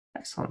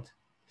Excellent.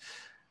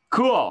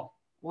 Cool.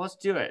 Well, let's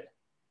do it.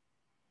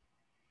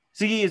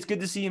 Sagi, it's good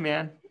to see you,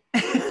 man.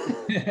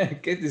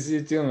 Good to see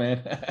you too,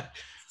 man.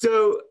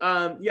 So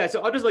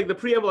so I'll just like the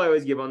preamble I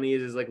always give on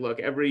these is like, look,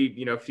 every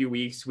few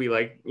weeks we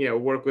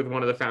work with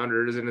one of the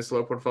founders in a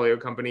slow portfolio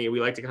company. We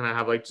like to kind of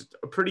have like just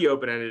a pretty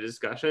open-ended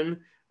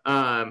discussion,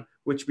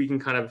 which we can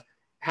kind of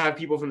have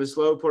people from the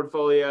slow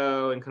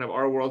portfolio and kind of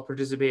our world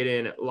participate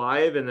in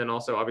live, and then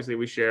also obviously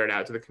we share it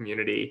out to the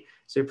community.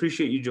 So I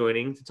appreciate you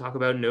joining to talk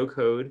about no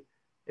code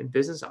and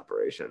business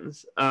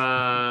operations.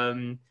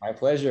 My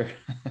pleasure.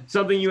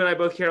 Something you and I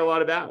both care a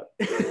lot about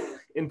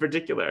in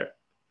particular.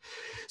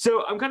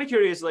 So I'm kind of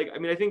curious, I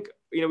think,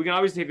 we can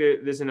obviously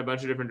take this in a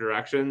bunch of different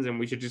directions and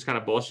we should just kind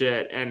of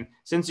bullshit. And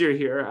since you're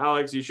here,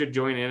 Alex, you should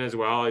join in as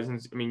well.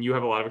 Since, you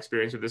have a lot of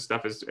experience with this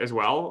stuff as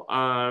well.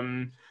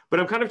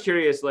 But I'm kind of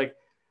curious,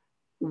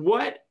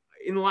 what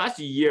in the last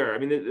year,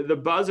 the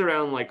buzz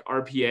around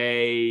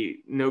RPA,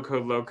 no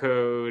code, low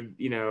code,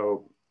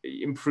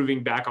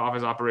 improving back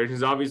office operations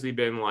has obviously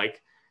been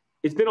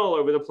it's been all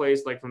over the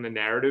place, from the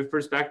narrative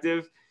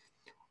perspective.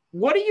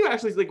 What are you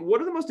actually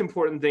what are the most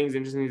important things,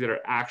 interesting things that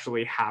are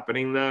actually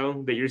happening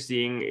though, that you're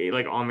seeing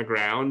on the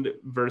ground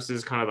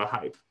versus kind of the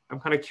hype? I'm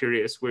kind of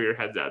curious where your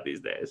head's at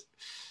these days.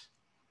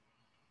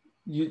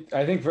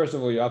 I think first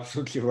of all, you're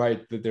absolutely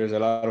right that there's a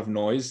lot of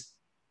noise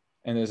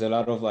and there's a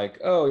lot of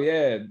oh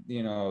yeah,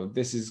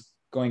 this is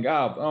going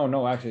up. Oh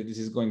no, actually this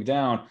is going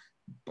down.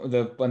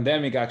 The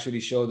pandemic actually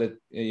showed that,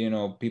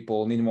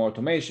 people need more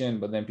automation,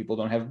 but then people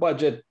don't have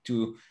budget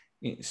to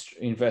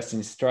invest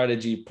in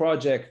strategy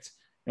projects.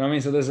 You know what I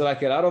mean? So there's a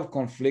lot of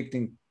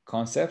conflicting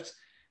concepts,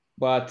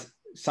 but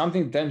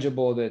something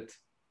tangible that,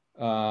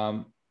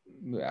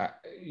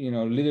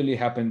 literally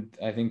happened,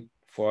 I think,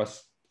 for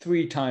us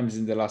 3 times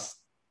in the last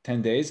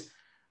 10 days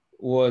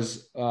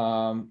was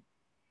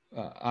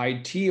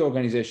IT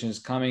organizations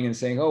coming and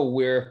saying, oh,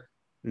 we're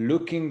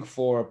looking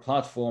for a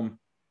platform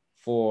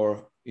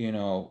for,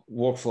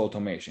 workflow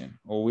automation,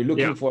 or we're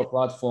looking for a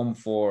platform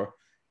for,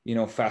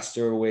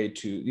 faster way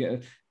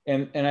to,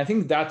 and I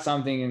think that's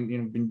something,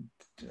 and,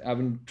 I've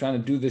been trying to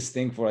do this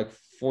thing for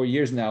 4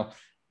 years now.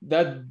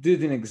 That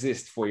didn't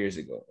exist 4 years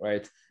ago,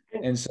 right?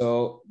 And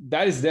so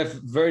that is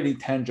very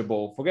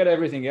tangible. Forget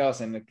everything else,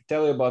 and I can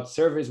tell you about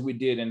surveys we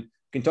did, and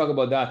can talk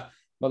about that.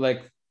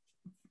 But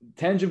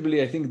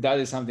tangibly, I think that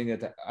is something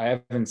that I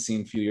haven't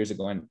seen a few years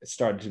ago, and it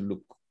started to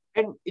look.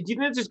 And do you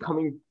think it's just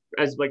coming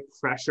as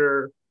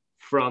pressure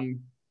from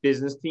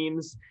business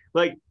teams?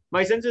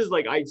 My sense is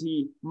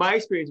IT, my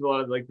experience with a lot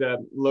of the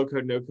low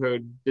code, no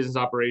code business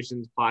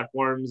operations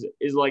platforms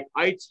is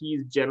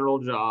IT's general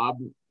job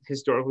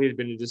historically has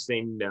been to just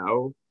say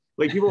no.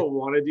 People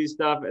want to do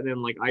stuff and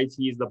then IT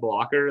is the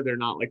blocker. They're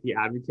not the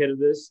advocate of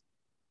this.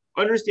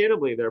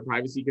 Understandably, there are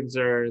privacy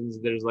concerns.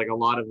 There's a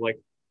lot of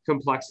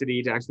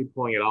complexity to actually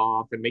pulling it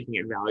off and making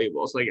it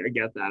valuable. So I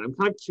get that. I'm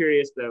kind of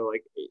curious though,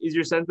 is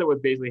your sense that what's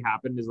basically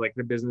happened is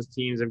the business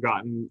teams have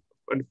gotten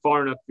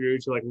far enough through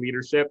to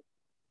leadership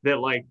that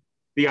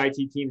the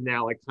IT teams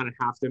now kind of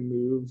have to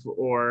move,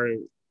 or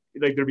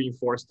they're being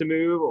forced to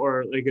move,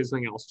 or has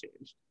something else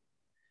changed?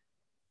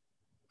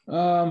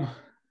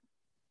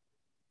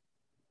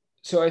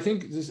 So I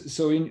think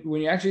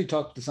when you actually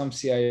talk to some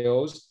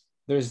CIOs,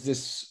 there is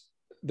this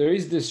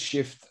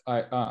shift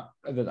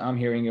that I'm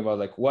hearing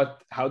about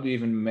how do you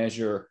even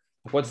measure,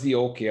 what's the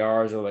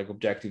OKRs or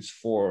objectives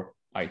for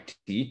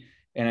IT?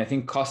 And I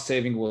think cost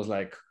saving was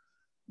and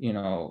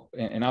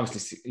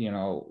obviously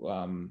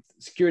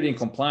security and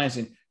compliance,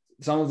 and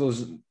some of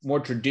those more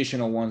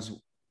traditional ones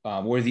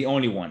were the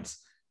only ones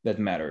that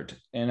mattered.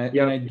 And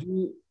I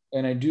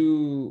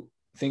do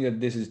think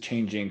that this is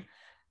changing.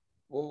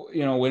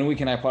 When we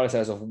can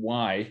hypothesize of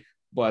why,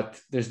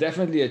 but there's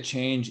definitely a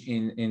change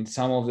in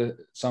some of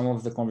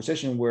the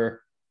conversation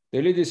where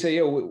they literally say,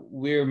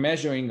 we're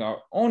measuring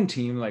our own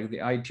team,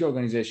 the IT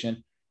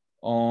organization,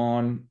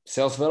 on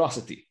sales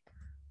velocity.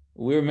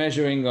 We're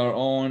measuring our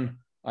own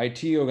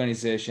IT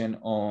organization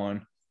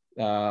on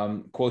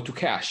quote to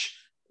cash.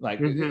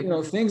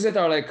 Things that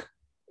are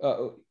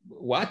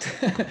what,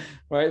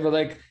 right?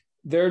 But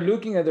they're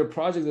looking at their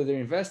project that they're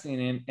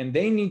investing in, and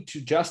they need to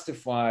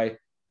justify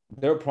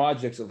their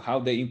projects of how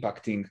they're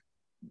impacting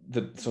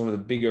the sort of the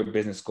bigger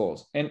business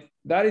goals. And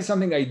that is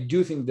something I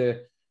do think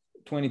the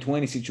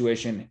 2020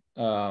 situation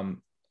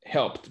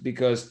helped,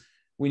 because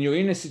when you're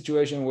in a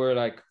situation where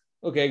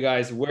okay,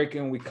 guys, where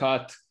can we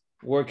cut?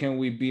 Where can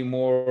we be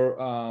more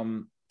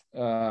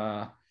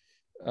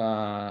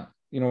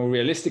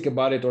realistic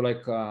about it, or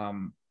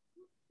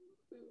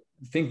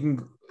thinking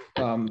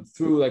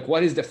through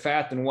what is the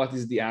fat and what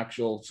is the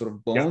actual sort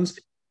of bones,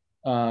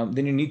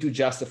 then you need to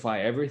justify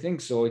everything.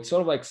 So it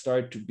sort of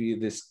started to be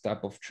this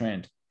type of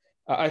trend.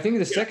 I think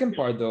the second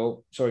part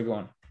though, sorry, go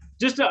on.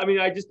 I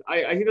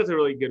think that's a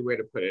really good way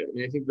to put it.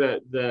 I think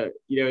that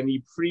in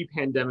the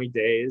pre-pandemic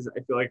days, I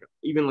feel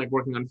even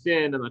working on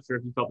Finn, I'm not sure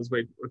if you felt this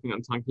way working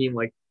on Tonkean,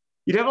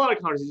 you'd have a lot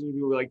of conversations with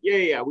people who were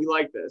yeah, we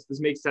like this. This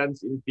makes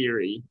sense in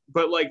theory.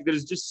 But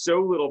there's just so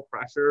little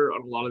pressure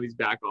on a lot of these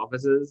back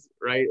offices,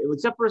 right?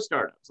 Except for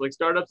startups.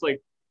 Startups,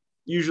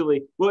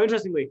 usually, well,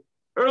 interestingly,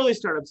 early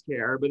startups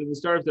care, but then the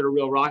startups that are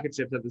real rocket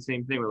ships have the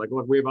same thing. We're like,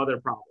 look, we have other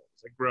problems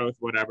like growth,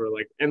 whatever.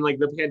 Like, and like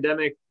the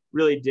pandemic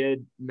really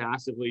did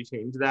massively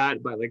change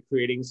that by like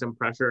creating some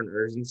pressure and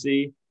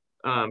urgency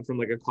from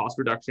like a cost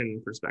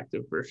reduction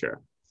perspective for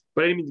sure.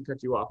 But I didn't mean to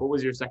cut you off. What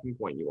was your second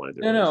point you wanted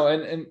to No,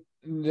 raise?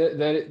 no,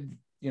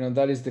 and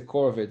that is the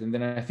core of it. And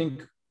then I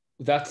think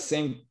that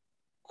same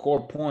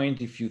core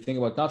point, if you think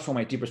about not from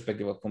IT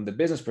perspective, but from the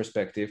business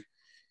perspective,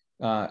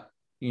 uh,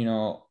 you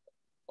know,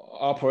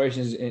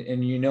 operations,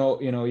 and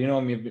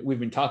we've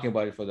been talking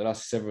about it for the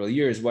last several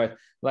years, but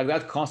like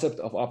that concept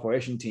of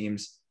operation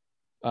teams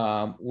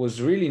was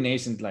really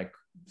nascent like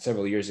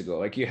several years ago.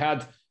 Like you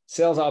had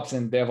sales ops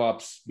and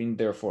DevOps been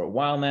there for a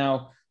while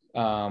now,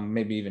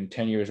 maybe even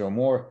 10 years or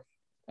more.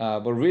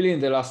 But really in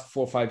the last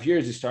 4 or 5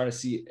 years, you start to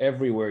see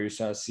everywhere, you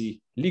start to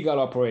see legal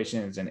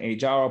operations and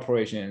HR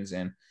operations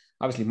and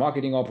obviously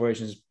marketing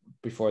operations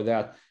before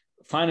that,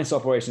 finance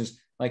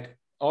operations, like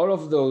all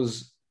of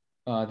those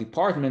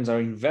departments are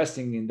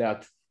investing in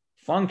that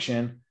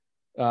function.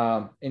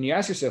 And you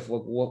ask yourself,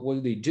 well, what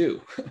do they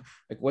do?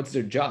 Like, what's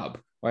their job?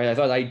 Right? I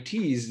thought IT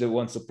is the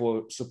one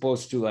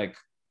supposed to like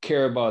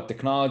care about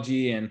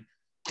technology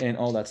and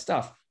all that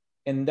stuff.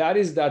 And that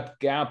is that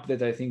gap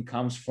that I think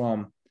comes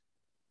from,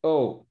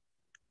 oh,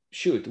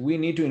 shoot, we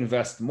need to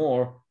invest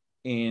more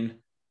in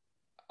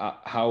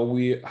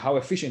how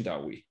efficient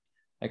are we?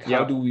 Like,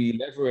 how do we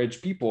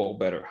leverage people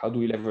better? How do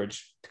we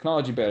leverage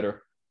technology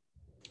better?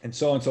 And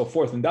so on and so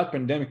forth. And that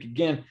pandemic,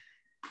 again,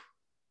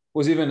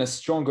 was even a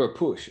stronger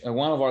push.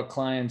 One of our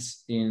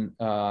clients in,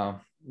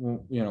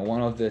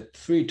 one of the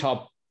 3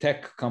 top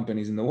tech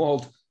companies in the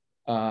world,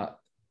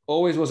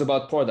 always was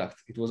about product.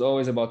 It was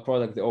always about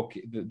product.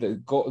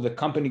 The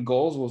company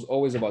goals was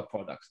always about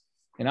products.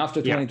 And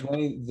after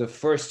 2020, the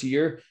first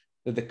year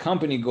that the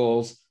company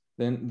goals,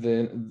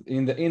 then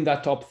in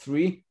that top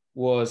 3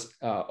 was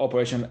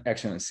operational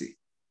excellency.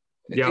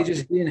 It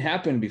just didn't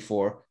happen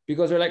before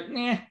because they're like,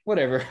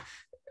 whatever.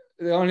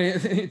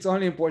 It's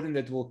only important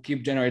that we'll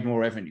keep generating more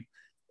revenue.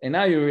 And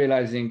now you're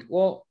realizing,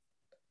 well,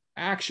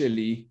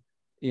 actually,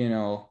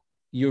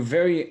 you're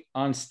very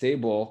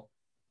unstable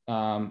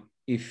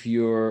if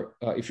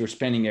you're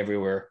spending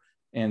everywhere,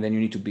 and then you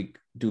need to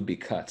do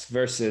big cuts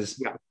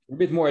versus a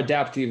bit more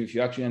adaptive if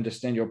you actually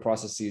understand your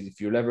processes, if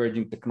you're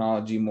leveraging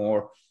technology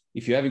more,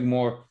 if you're having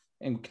more,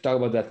 and we talk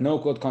about that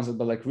no-code concept,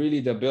 but like really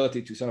the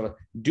ability to sort of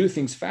do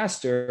things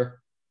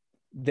faster,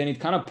 then it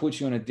kind of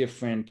puts you on a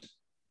different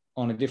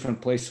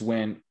place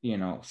when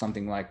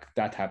something like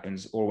that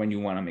happens, or when you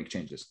want to make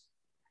changes.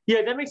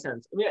 Yeah, that makes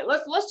sense. I mean,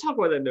 let's talk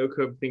about that no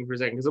code thing for a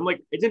second, because I'm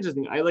like, it's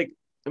interesting.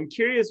 I'm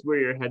curious where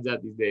your head's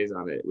at these days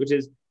on it, which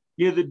is,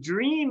 the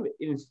dream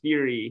in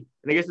theory,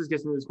 and I guess this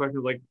gets into this question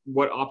of like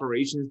what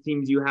operations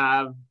teams you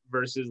have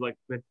versus like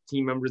the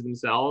team members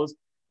themselves.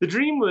 The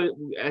dream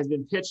has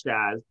been pitched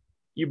as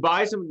you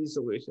buy some of these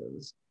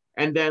solutions,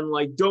 and then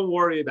like don't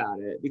worry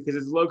about it because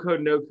it's low code,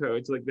 no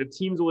code. So like the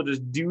teams will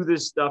just do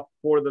this stuff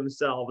for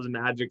themselves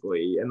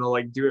magically, and they'll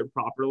like do it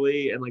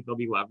properly, and like there'll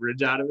be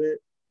leverage out of it.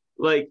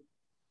 Like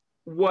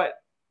what?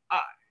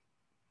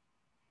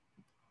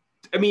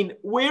 I mean,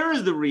 where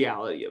is the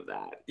reality of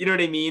that? You know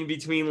what I mean?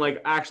 Between like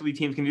actually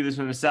teams can do this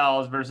for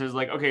themselves versus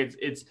like, okay,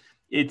 it's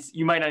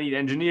you might not need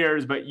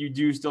engineers, but you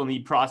do still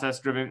need process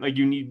driven. Like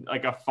you need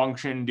like a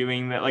function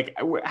doing that. Like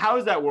how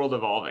is that world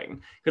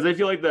evolving? Because I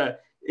feel like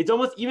it's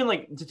almost even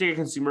like to take a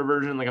consumer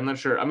version. Like I'm not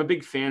sure. I'm a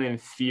big fan in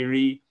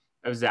theory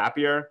of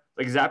Zapier.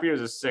 Like Zapier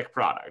is a sick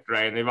product,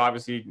 right? And they've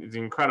obviously it's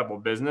an incredible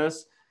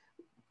business.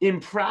 In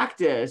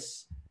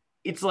practice,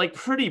 it's like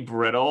pretty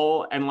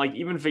brittle, and like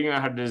even figuring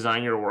out how to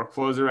design your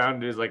workflows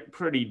around it is like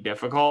pretty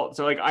difficult.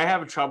 So like I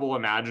have trouble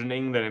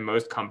imagining that in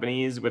most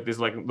companies with this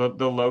like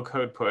the low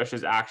code push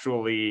is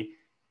actually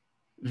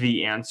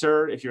the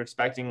answer if you're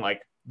expecting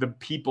like the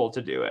people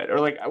to do it, or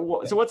like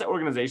so what's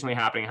organizationally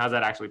happening? How's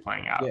that actually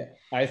playing out? Yeah,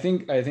 I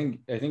think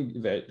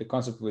that the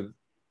concept with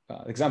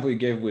example you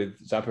gave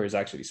with Zapier is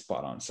actually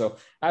spot on. So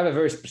I have a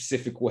very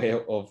specific way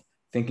of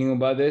thinking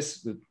about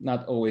this,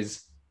 not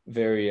always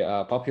very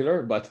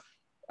popular, but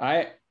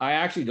I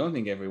actually don't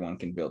think everyone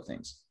can build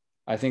things.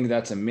 I think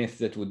that's a myth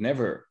that would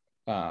never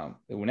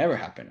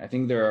happen. I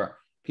think there are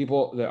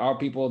people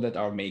that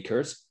are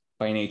makers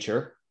by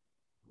nature,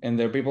 and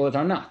there are people that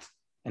are not,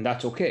 and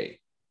that's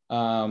okay.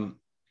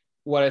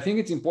 What I think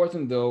it's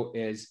important though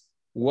is,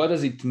 what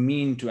does it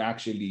mean to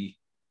actually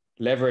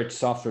leverage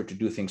software to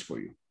do things for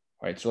you,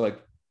 right? So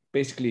like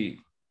basically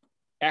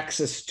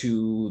access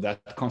to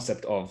that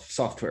concept of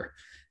software,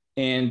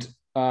 and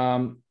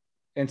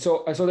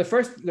so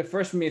the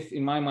first myth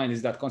in my mind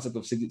is that concept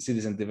of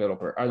citizen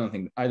developer. I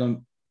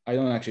don't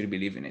actually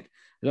believe in it.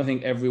 I don't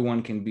think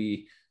everyone can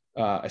be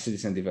a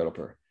citizen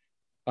developer.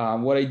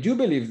 What I do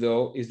believe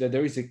though is that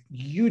there is a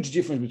huge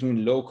difference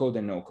between low code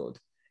and no code,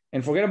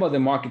 and forget about the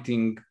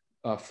marketing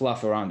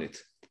fluff around it.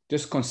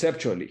 Just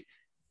conceptually,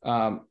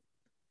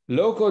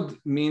 low code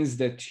means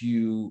that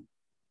you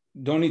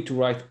don't need to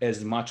write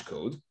as much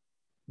code,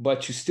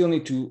 but you still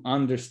need to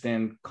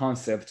understand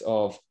concepts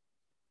of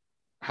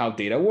how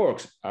data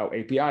works, how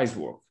APIs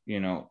work,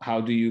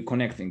 how do you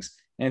connect things?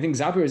 And I think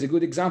Zapier is a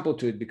good example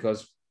to it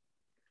because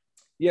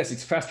yes,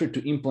 it's faster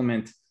to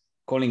implement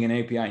calling an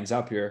API in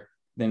Zapier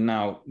than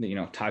now,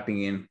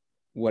 typing in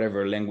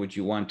whatever language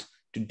you want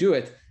to do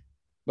it.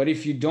 But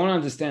if you don't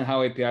understand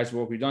how APIs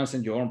work, you don't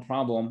understand your own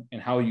problem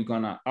and how you're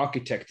gonna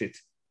architect it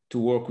to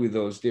work with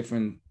those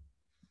different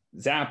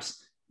Zaps,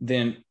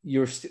 then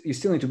you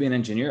still need to be an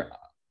engineer,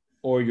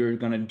 or you're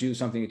gonna do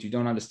something that you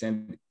don't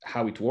understand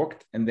how it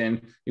worked, and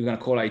then you're gonna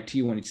call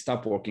IT when it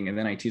stopped working, and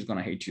then IT is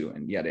gonna hate you,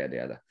 and yada yada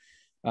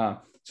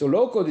yada. So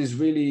low code is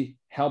really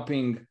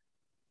helping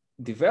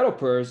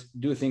developers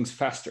do things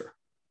faster,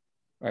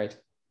 right?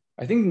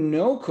 I think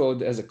no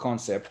code as a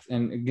concept,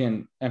 and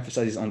again,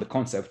 emphasizes on the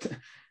concept,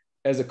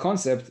 as a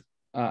concept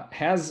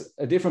has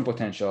a different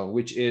potential,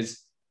 which is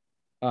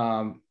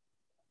the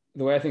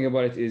way I think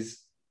about it is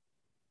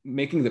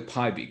making the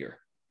pie bigger.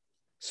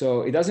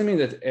 So it doesn't mean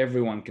that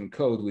everyone can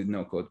code with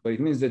no code, but it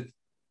means that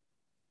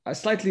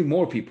slightly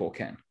more people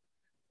can.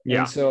 Yeah.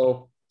 And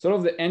so sort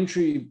of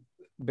the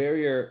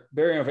barrier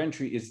of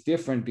entry is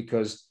different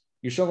because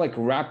you're sort of like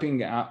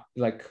wrapping up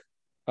and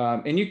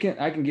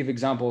I can give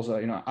examples.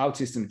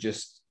 OutSystems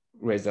just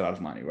raised a lot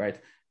of money, right?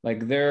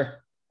 Like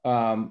they're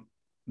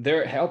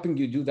helping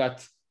you do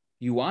that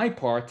UI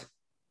part,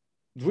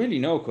 really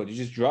no code. You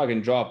just drag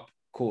and drop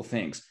cool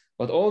things.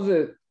 But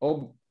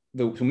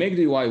to make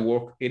the UI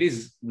work, it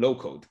is low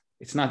code.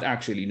 It's not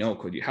actually no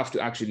code. You have to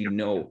actually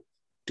know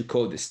to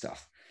code this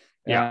stuff.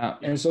 Yeah.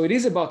 And so it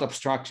is about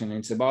abstraction.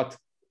 It's about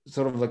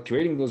sort of like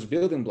creating those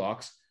building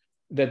blocks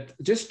that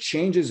just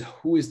changes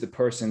who is the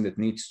person that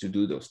needs to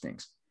do those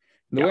things.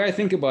 The way I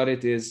think about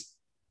it is,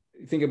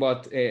 think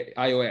about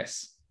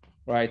iOS,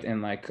 right?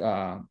 And like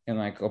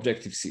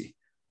Objective-C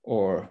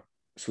or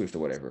Swift or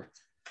whatever.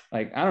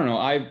 Like, I don't know,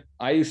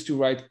 I used to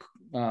write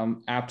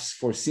apps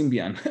for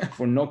Symbian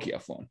for Nokia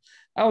phone.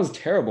 That was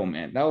terrible,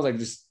 man. That was like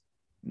just,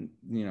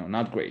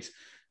 not great,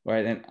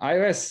 right? And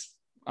iOS,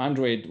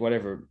 Android,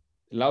 whatever,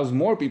 allows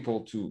more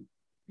people to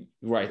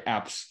write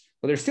apps,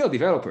 but they're still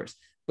developers.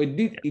 But it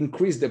did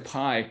increase the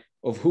pie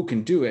of who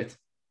can do it.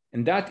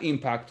 And that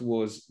impact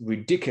was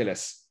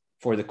ridiculous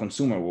for the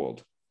consumer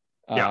world.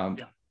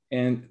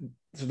 And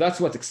so that's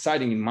what's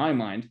exciting in my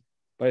mind.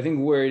 But I think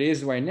where it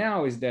is right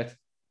now is that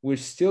we're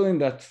still in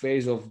that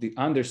phase of the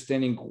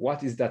understanding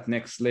what is that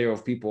next layer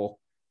of people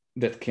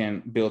that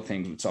can build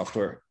things with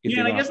software.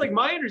 And I guess like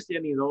my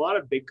understanding is a lot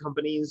of big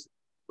companies,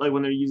 like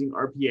when they're using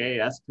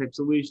RPA-esque type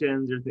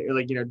solutions or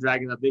like,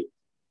 dragging up,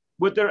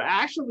 what they're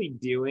actually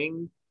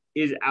doing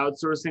is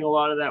outsourcing a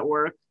lot of that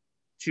work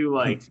to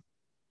like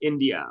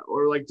India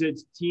or like to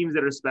teams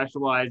that are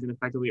specialized in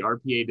effectively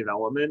RPA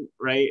development,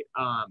 right?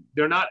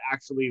 They're not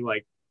actually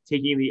like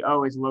taking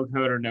it's low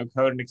code or no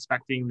code and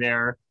expecting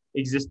their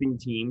existing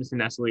teams to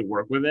necessarily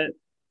work with it,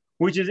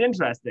 which is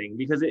interesting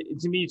because I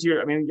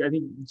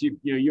think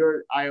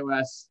your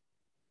iOS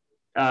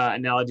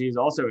analogy is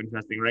also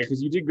interesting, right?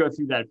 Because you did go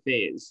through that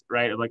phase,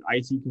 right, of like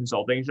IT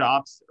consulting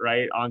shops,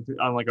 right, on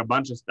like a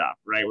bunch of stuff,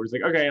 right, where it's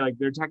like, okay, like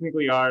there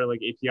technically are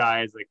like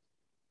APIs, like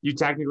you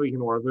technically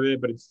can work with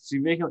it, but it's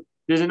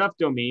there's enough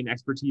domain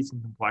expertise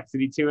and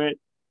complexity to it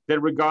that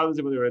regardless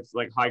of whether it's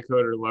like high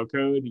code or low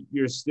code,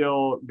 you're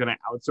still going to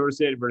outsource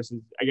it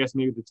versus, I guess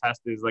maybe the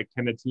test is like,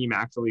 can the team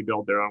actually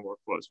build their own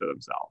workflows for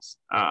themselves?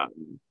 I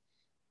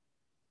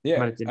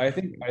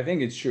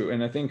think it's true.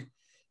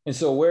 And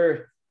so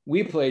where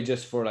we play,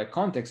 just for like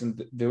context,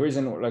 and the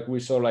reason like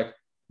we saw like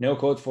no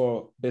code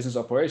for business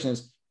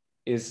operations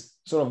is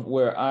sort of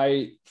where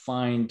I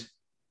find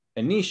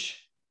a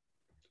niche,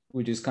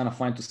 which is kind of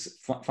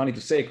funny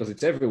to say because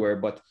it's everywhere,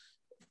 but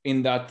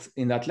in that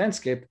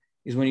landscape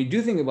is when you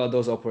do think about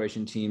those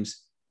operation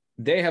teams,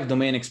 they have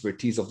domain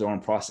expertise of their own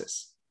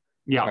process.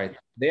 Yeah. Right.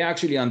 They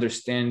actually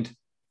understand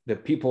the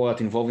people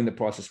that involved in the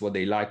process, what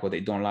they like, what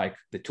they don't like,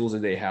 the tools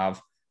that they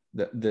have,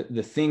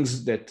 the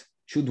things that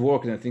should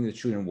work and the things that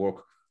shouldn't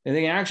work. And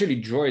they can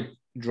actually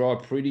draw a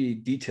pretty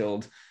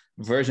detailed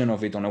version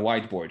of it on a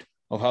whiteboard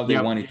of how they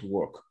want it to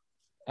work.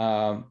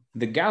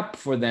 The gap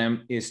for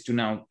them is to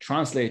now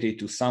translate it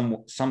to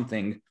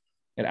something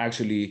that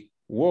actually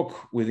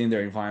work within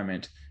their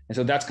environment. And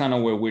so that's kind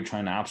of where we're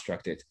trying to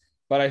abstract it.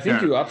 But I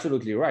think you're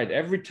absolutely right.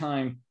 Every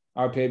time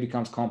RPA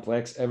becomes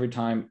complex, every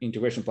time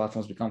integration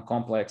platforms become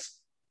complex,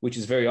 which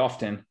is very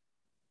often,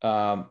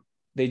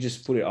 they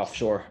just put it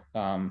offshore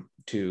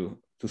to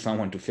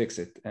someone to fix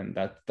it. And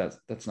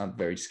that's not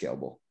very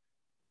scalable.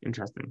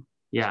 Interesting.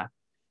 Yeah.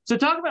 So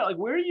talk about like,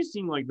 where are you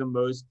seeing like the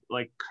most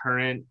like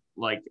current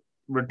like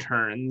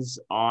returns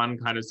on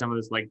kind of some of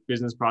this like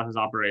business process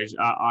operation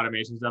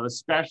automation stuff,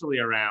 especially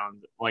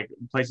around like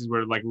places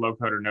where like low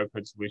code or no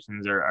code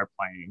solutions are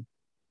playing?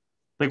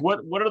 Like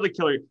what are the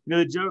killer,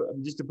 the joke,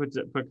 just to put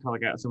kind of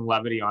like some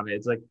levity on it,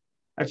 it's like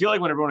I feel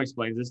like when everyone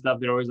explains this stuff,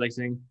 they're always like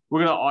saying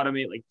we're going to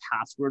automate like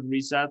password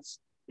resets,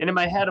 and in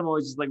my head I'm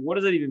always just like, what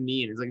does that even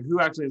mean? It's like, who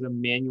actually has a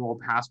manual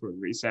password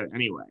reset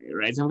anyway,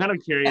 right? So I'm kind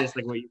of curious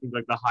like what you think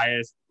like the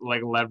highest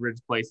like leverage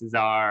places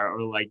are,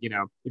 or like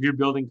if you're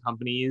building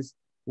companies,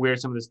 where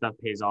some of this stuff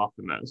pays off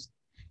the most.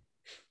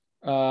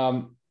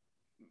 Um,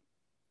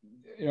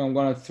 I'm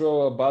going to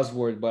throw a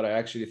buzzword, but I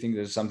actually think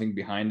there's something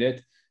behind it.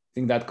 I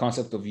think that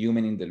concept of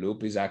human in the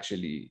loop is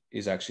actually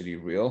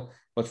real.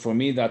 But for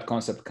me, that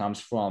concept comes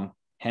from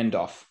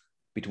handoff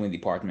between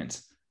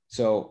departments.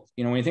 So,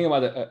 when you think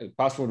about a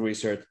password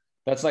research,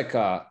 that's like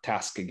a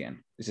task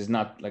again. This is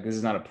not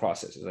a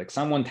process. It's like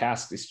someone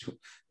tasked this to,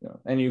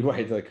 and you're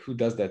right, like who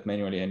does that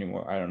manually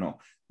anymore? I don't know.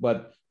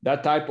 But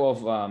that type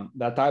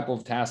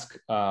of task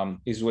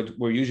is what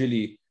we're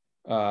usually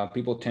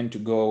people tend to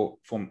go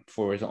for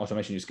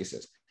automation use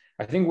cases.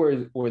 I think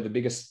where the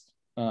biggest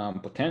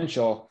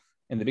potential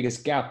and the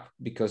biggest gap,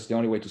 because the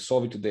only way to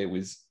solve it today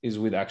is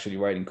with actually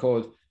writing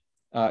code,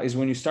 is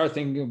when you start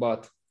thinking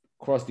about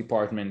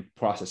cross-department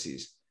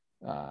processes.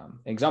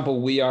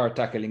 Example we are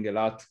tackling a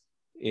lot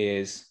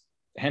is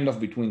handoff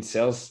between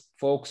sales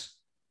folks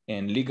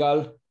and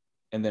legal,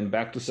 and then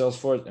back to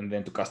Salesforce, and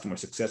then to customer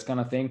success kind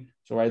of thing.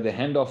 So right, the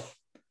handoff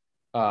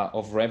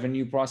of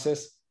revenue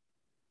process,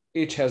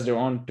 each has their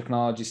own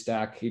technology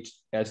stack, each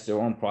has their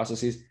own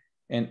processes,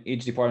 and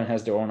each department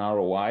has their own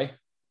ROI.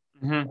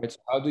 Mm-hmm. Right? So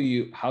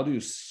how do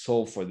you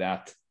solve for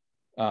that?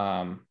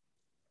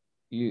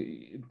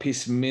 You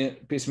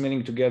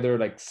piecemealing together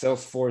like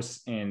Salesforce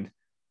and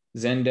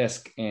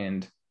Zendesk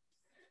and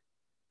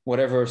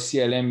whatever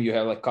CLM you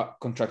have, like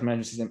contract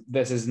management system.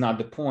 This is not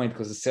the point,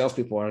 because the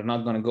salespeople are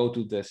not going to go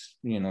to this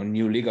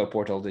new legal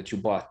portal that you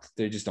bought.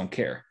 They just don't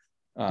care.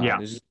 They're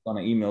just going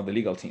to email the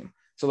legal team.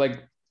 So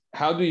like,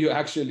 how do you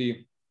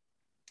actually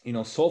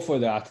solve for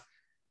that?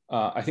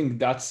 I think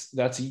that's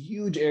a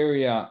huge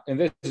area, and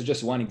this is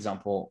just one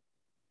example.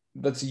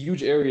 That's a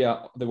huge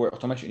area where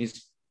automation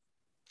is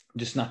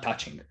just not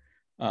touching.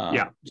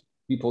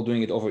 People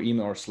doing it over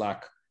email or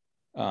Slack,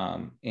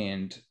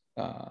 and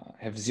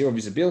have zero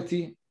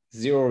visibility,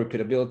 zero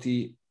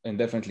repeatability, and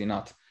definitely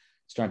not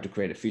starting to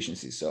create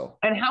efficiency. So,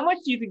 and how much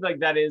do you think like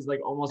that is like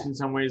almost in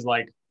some ways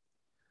like,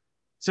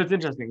 so it's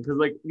interesting because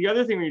like the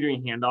other thing when you're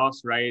doing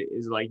handoffs, right,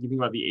 is like you think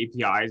about the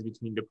APIs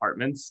between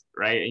departments,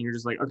 right? And you're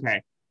just like,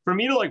 okay, for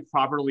me to like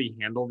properly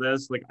handle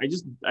this, like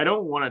I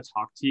don't want to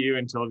talk to you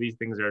until these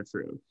things are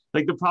true.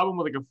 Like the problem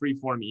with like a free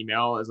form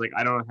email is like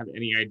I don't have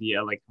any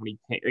idea like how many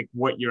like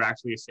what you're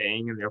actually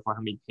saying, and therefore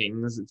how many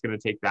pings it's going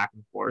to take back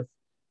and forth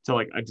to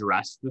like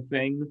address the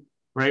thing,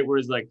 right?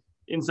 Whereas like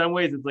in some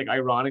ways it's like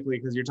ironically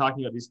because you're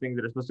talking about these things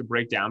that are supposed to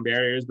break down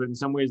barriers, but in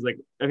some ways like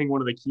I think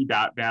one of the key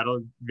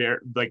battle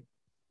like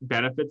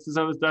benefits to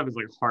some of the stuff is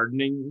like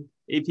hardening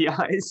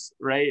APIs,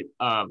 right?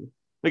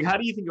 Like how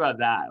do you think about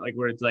that? Like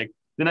where it's like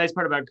the nice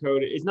part about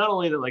code is not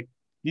only that like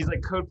these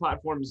like code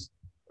platforms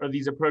or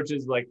these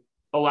approaches like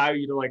allow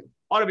you to like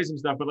automate some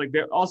stuff, but like they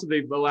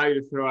allow you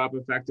to throw up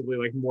effectively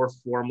like more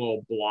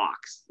formal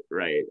blocks,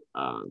 right?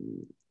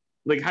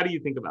 Like how do you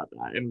think about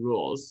that and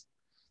rules?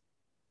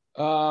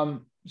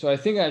 So I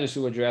think I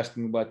understood what you're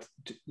asking, but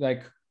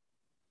like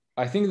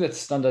I think that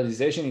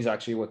standardization is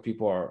actually what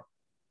people are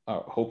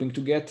hoping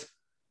to get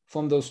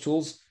from those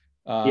tools.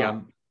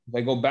 If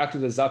I go back to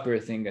the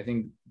Zapier thing, I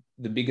think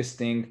the biggest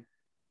thing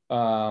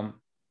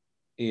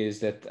is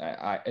that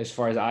I as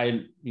far as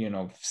I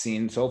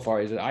seen so far,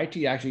 is that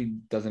IT actually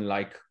doesn't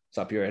like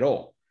Zapier at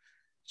all.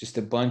 Just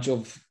a bunch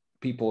of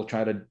people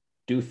try to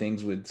do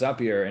things with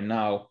Zapier, and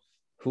now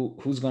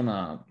who's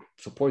gonna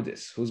support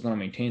this? Who's gonna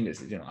maintain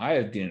this?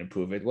 I didn't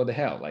approve it. What the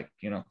hell? Like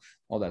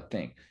all that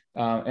thing.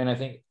 And I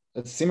think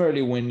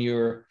similarly when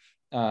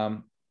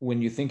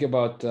you think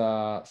about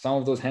some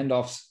of those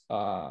handoffs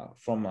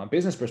from a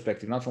business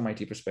perspective, not from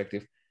IT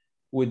perspective,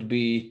 would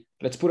be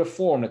let's put a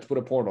form, let's put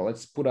a portal,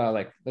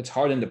 let's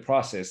harden the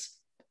process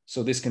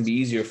so this can be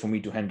easier for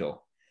me to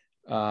handle.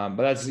 But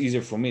that's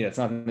easier for me. That's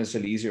not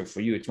necessarily easier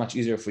for you. It's much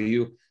easier for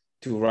you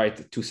to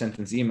write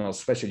 2-sentence emails,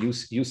 especially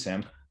you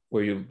Sam,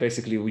 where you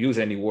basically use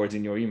any words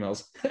in your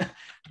emails,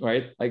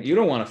 right? Like you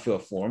don't want to fill a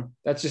form.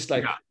 That's just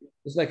like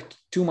it's like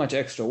too much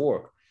extra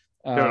work.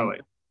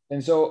 Totally.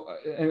 And so,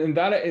 and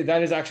that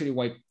is actually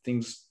why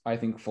things I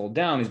think fall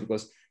down, is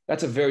because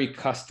that's a very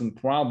custom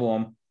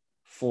problem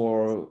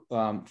for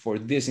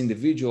these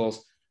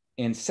individuals.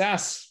 And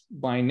SaaS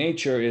by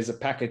nature is a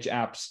package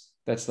apps.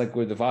 That's like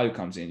where the value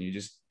comes in. You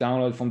just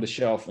download from the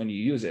shelf and you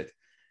use it.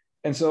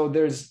 And so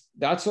there's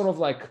that sort of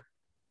like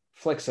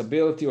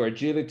flexibility or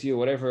agility or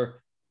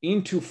whatever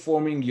into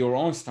forming your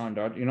own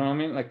standard. You know what I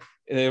mean? Like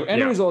the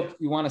end result,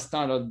 you want a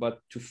standard, but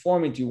to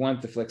form it, you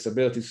want the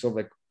flexibility to sort of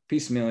like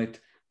piecemeal it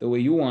the way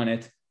you want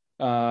it.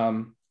 I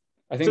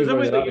think so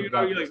like,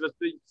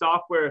 the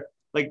software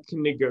like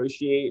can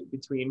negotiate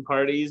between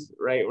parties,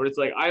 right? Where it's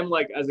like I'm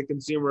like as a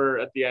consumer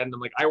at the end, I'm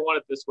like I want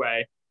it this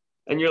way,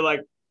 and you're like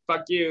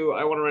fuck you,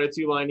 I want to write a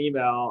 2-line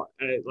email,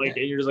 and and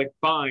you're just like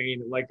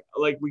fine, like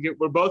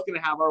we're both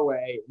gonna have our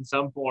way in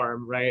some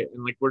form, right?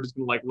 And like we're just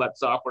gonna like let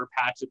software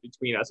patch it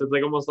between us. So it's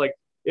like almost like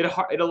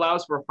it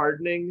allows for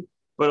hardening,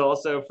 but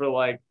also for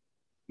like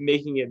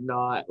making it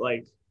not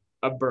like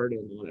a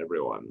burden on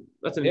everyone.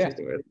 That's an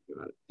interesting way to think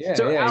about it. Yeah.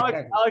 So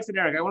Exactly. Alex and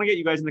Eric, I want to get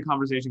you guys in the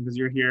conversation because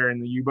you're here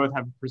and you both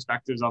have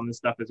perspectives on this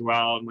stuff as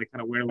well, and like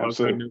kind of where low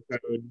code, no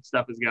code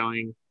stuff is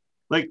going.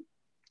 Like,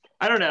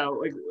 I don't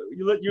know. Like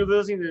you're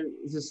listening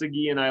to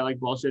Sagi and I like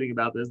bullshitting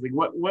about this. Like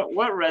what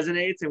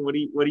resonates and what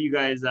do you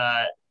guys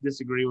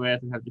disagree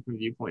with and have different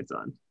viewpoints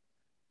on?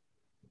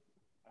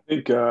 I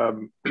think,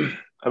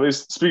 at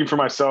least speaking for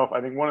myself, I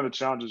think one of the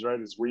challenges,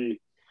 right, is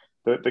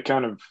the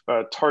kind of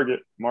target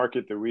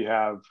market that we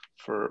have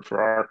for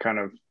our kind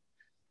of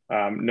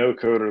no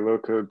code or low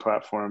code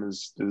platform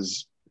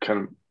is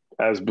kind of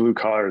as blue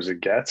collar as it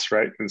gets,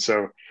 right? And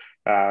so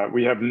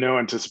we have no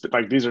anticipation,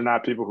 like these are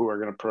not people who are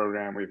going to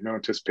program. We have no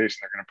anticipation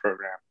they're going to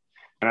program.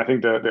 And I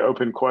think the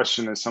open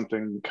question is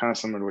something kind of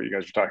similar to what you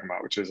guys were talking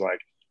about, which is like,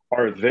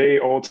 are they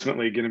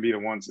ultimately going to be the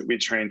ones that we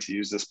train to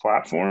use this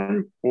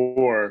platform,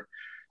 or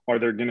are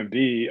there going to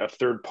be a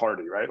third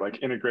party, right? Like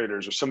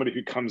integrators or somebody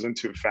who comes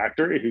into a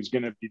factory who's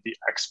going to be the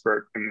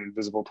expert in the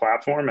invisible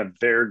platform, and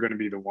they're going to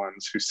be the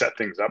ones who set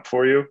things up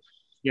for you.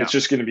 Yeah. It's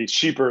just going to be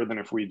cheaper than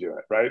if we do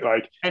it, right?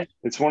 Like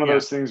it's one of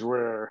those things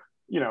where,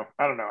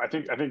 I don't know. I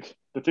think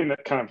the thing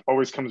that kind of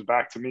always comes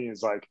back to me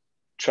is like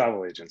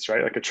travel agents,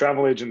 right? Like a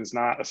travel agent is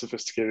not a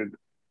sophisticated,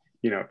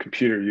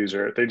 computer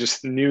user. They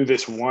just knew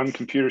this one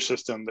computer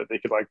system that they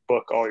could like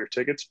book all your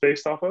tickets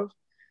based off of.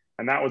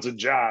 And that was a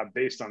job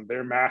based on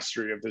their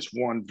mastery of this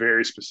one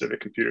very specific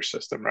computer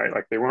system, right?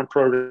 Like they weren't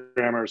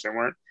programmers,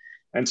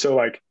 and so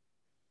like,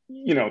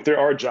 there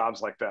are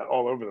jobs like that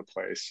all over the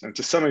place. And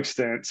to some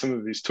extent, some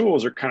of these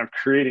tools are kind of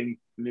creating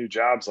new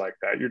jobs like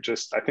that.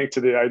 I think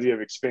to the idea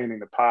of expanding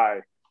the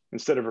pie,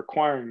 instead of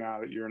requiring now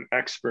that you're an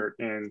expert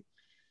in,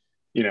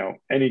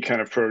 any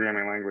kind of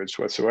programming language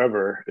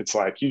whatsoever, it's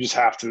like, you just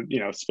have to,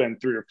 spend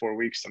 3 or 4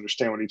 weeks to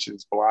understand what each of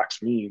these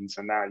blocks means.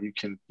 And now you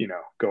can,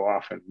 go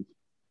off and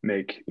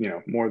make,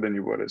 more than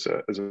you would as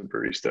a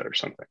barista or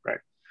something. Right.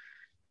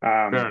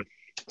 Sure.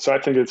 So I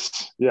think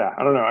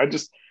I don't know.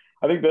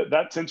 I think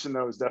that tension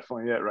though is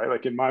definitely it, right?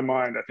 Like in my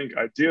mind, I think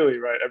ideally,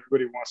 right,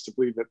 everybody wants to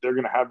believe that they're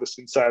going to have this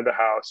inside the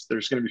house.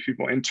 There's going to be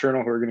people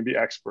internal who are going to be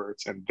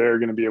experts, and they're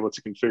going to be able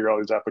to configure all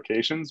these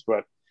applications.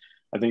 But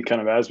I think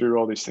kind of as we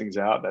roll these things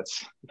out,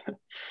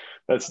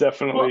 that's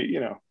definitely,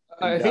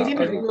 I think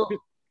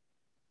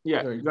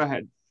yeah, go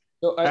ahead.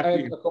 So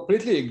I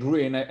completely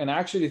agree. And I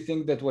actually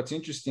think that what's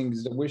interesting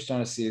is that we're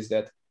trying to see is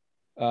that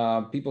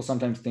people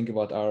sometimes think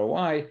about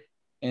ROI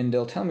and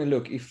they'll tell me,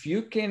 look, if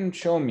you can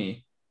show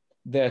me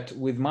that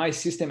with my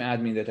system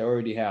admin that I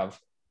already have,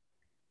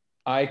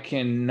 I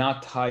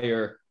cannot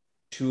hire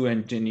 2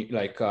 engineers,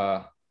 like,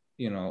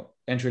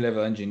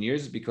 entry-level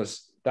engineers,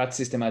 because that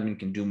system admin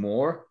can do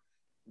more.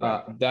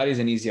 That is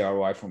an easy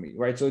ROI for me,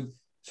 right? So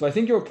I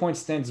think your point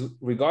stands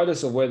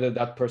regardless of whether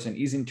that person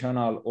is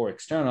internal or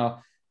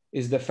external,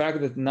 is the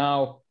fact that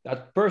now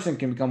that person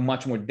can become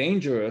much more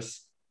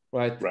dangerous,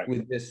 right?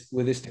 With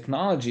this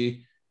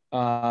technology.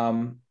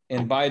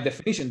 And by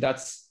definition,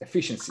 that's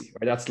efficiency,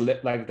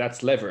 right?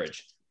 That's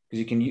leverage, because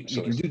you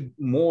can do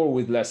more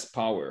with less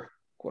power,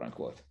 quote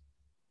unquote.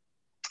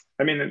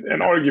 I mean,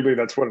 and arguably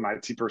that's what an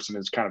IT person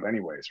is kind of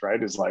anyways,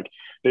 right? Is like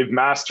they've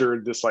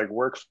mastered this like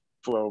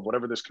workflow of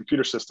whatever this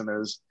computer system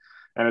is.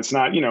 And it's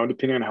not,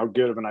 depending on how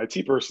good of an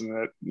IT person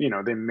that,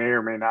 they may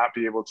or may not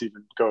be able to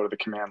even go to the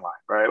command line,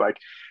 right? Like,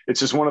 it's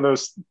just one of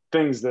those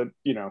things that,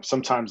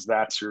 sometimes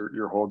that's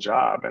your whole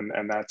job.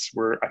 And that's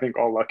where I think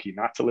all lucky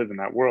not to live in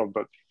that world,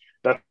 but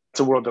that's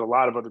a world that a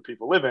lot of other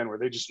people live in, where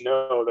they just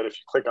know that if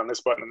you click on this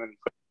button and then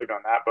click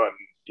on that button,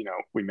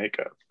 we make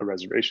a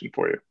reservation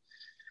for you.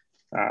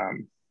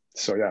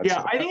 So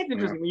yeah. I think it's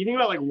interesting when you think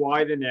about like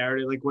why the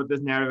narrative, like what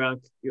this narrative,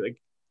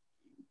 like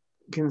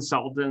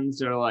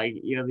consultants or like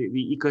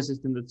the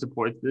ecosystem that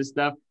supports this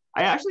stuff.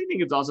 I actually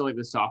think it's also like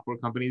the software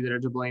companies that are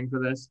to blame for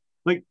this.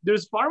 Like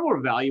there's far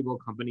more valuable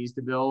companies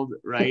to build,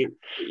 right?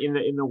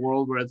 in the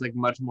world where it's like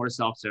much more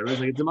self-service.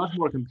 Like it's a much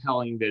more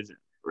compelling vision,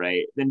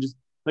 right? Than just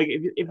like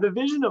if the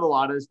vision of a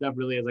lot of this stuff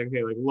really is like,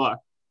 okay, like look,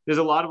 there's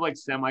a lot of like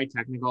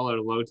semi-technical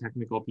or low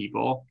technical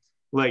people,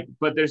 like,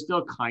 but they're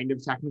still kind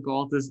of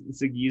technical, to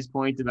Sagi's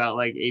point about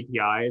like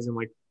APIs, and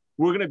like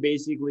we're going to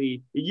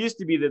basically, it used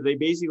to be that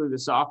the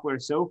software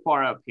so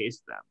far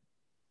outpaced them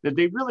that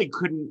they really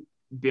couldn't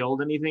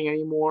build anything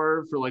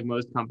anymore for like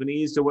most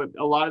companies. So what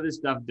a lot of this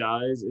stuff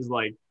does is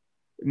like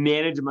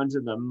manage a bunch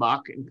of the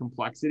muck and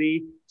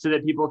complexity so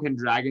that people can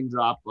drag and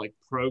drop, like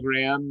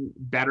program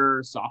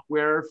better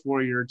software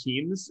for your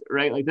teams,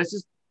 right? Like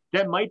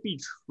that might be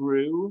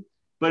true,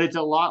 but it's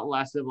a lot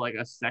less of like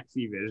a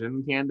sexy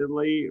vision,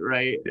 candidly,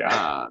 right?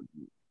 Yeah.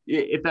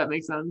 If that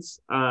makes sense.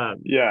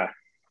 Yeah.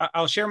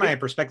 I'll share my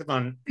perspective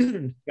on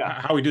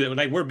how we do it.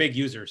 Like we're big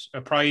users,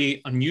 probably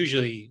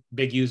unusually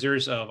big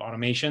users of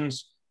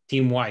automations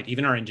team-wide.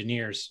 Even our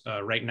engineers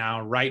right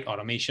now write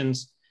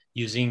automations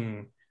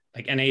using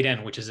like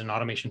N8N, which is an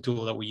automation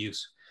tool that we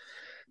use.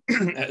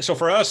 So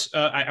for us,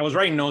 I was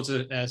writing notes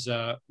as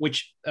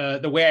which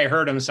the way I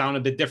heard them sound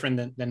a bit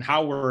different than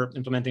how we're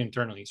implementing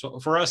internally. So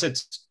for us,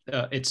 it's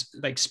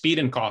like speed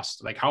and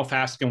cost. Like how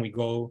fast can we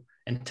go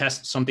and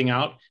test something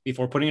out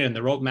before putting it in the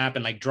roadmap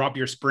and like drop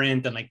your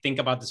sprint and like think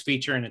about this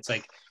feature, and it's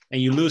like,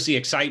 and you lose the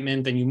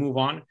excitement and you move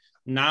on.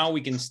 Now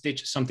we can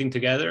stitch something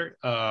together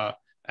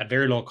at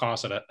very low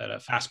cost at a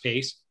fast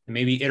pace and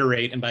maybe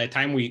iterate. And by the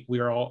time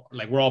we're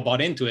all bought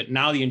into it,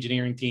 now the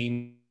engineering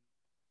team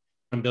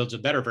builds a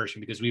better version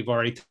because we've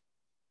already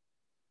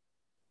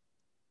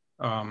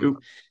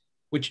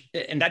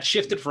and that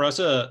shifted for us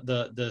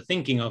the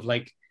thinking of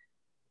like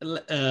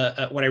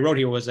what I wrote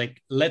here was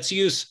like, let's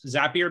use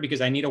Zapier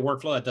because I need a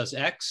workflow that does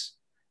X.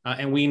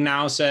 And we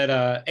now said,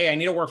 hey, I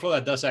need a workflow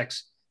that does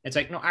X. It's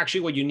like, no,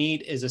 actually what you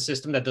need is a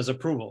system that does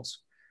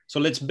approvals. So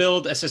let's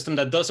build a system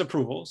that does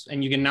approvals,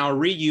 and you can now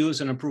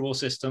reuse an approval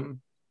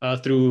system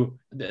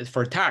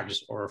for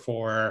tags or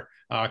for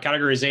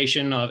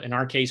categorization of, in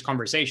our case,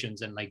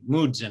 conversations and like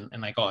moods and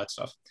like all that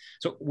stuff.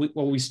 So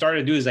what we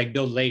started to do is like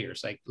build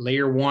layers. Like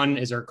layer 1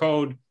 is our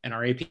code and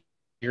our API.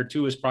 Layer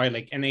 2 is probably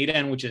like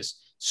N8N, which is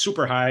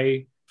super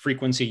high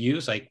frequency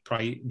use, like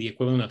probably the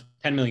equivalent of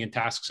 10 million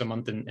tasks a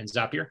month in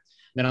Zapier.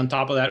 Then on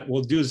top of that,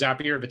 we'll do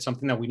Zapier if it's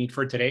something that we need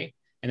for today.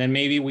 And then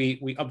maybe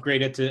we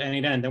upgrade it to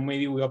N8N, then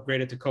maybe we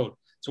upgrade it to code.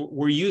 So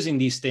we're using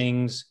these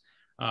things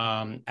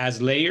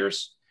as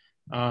layers,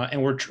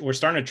 and we're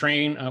starting to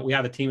train. We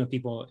have a team of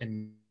people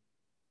in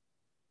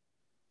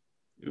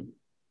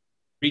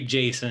read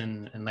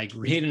JSON and like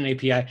read an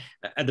API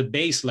at the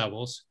base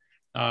levels,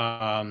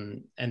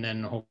 and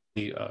then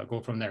hopefully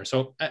go from there.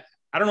 So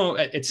I don't know.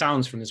 It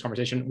sounds from this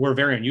conversation we're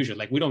very unusual.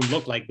 Like we don't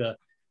look like the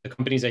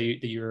companies that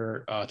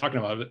you're talking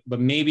about, but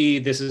maybe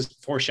this is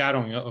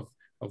foreshadowing of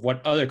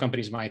what other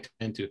companies might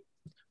tend to,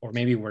 or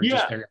maybe we're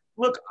just there.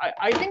 Look,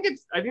 I think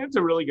it's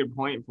a really good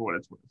point for what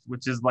it's worth,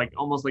 which is like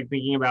almost like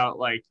thinking about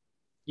like,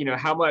 you know,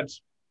 how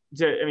much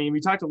I mean,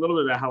 we talked a little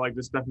bit about how like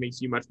this stuff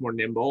makes you much more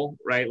nimble,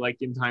 right? Like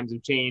in times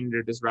of change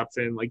or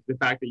disruption, like the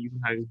fact that you can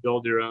kind of just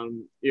build your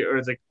own, or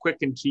it's like quick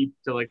and cheap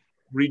to like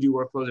redo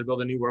workflows or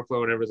build a new workflow, or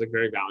whatever, is like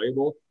very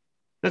valuable.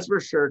 That's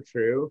for sure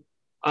true.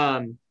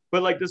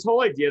 But like this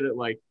whole idea that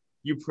like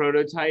you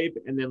prototype,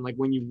 and then like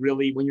when you're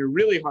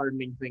really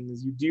hardening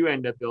things, you do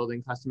end up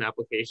building custom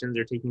applications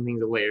or taking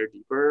things a layer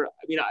deeper.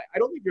 I mean, I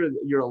don't think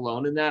you're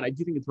alone in that. I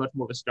do think it's much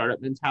more of a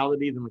startup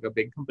mentality than like a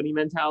big company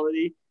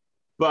mentality.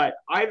 But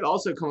I've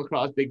also come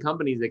across big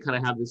companies that kind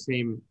of have the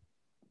same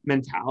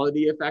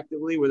mentality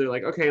effectively, where they're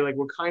like, okay, like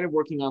we're kind of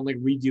working on like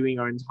redoing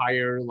our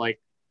entire like,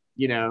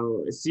 you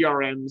know,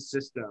 CRM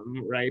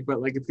system, right?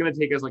 But like it's gonna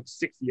take us like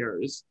 6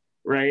 years.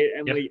 Right.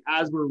 And like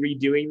as we're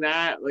redoing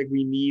that, like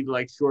we need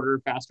like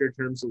shorter, faster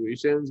term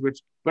solutions,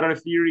 but our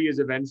theory is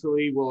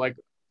eventually we'll like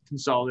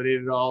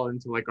consolidate it all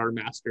into like our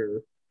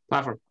master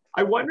platform.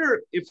 I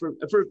wonder if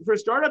for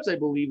startups, I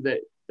believe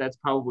that that's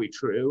probably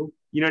true.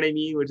 You know what I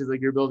mean? Which is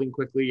like you're building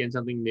quickly and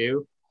something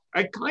new.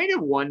 I kind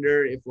of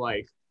wonder if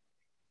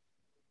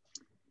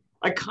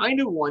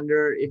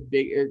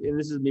big, and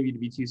this is maybe to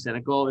be too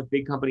cynical, if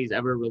big companies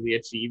ever really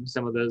achieve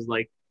some of those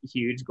like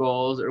huge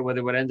goals, or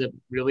whether what ends up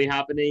really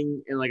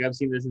happening, and like I've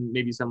seen this in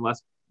maybe some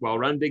less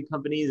well-run big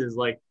companies, is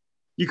like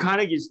you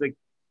kind of just like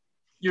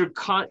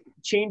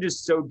change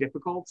is so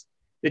difficult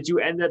that you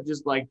end up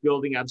just like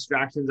building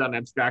abstractions on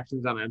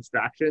abstractions on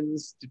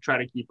abstractions to try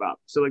to keep up.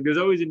 So like there's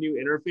always a new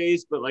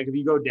interface, but like if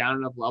you go down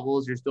enough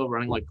levels, you're still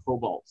running like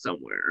Cobalt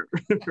somewhere,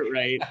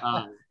 right?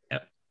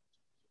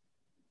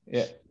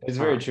 Yeah, it's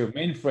very true.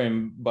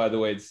 Mainframe, by the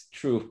way, it's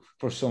true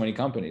for so many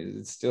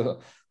companies.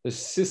 There's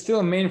still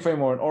a mainframe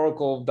or an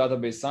Oracle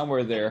database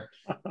somewhere there.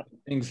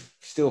 Things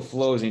still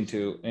flows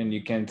into, and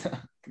you can't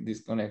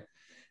disconnect.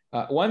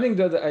 One thing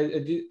that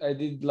I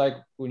did like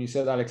when you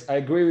said, Alex, I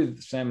agree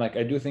with Sam. Like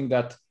I do think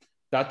that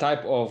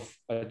type of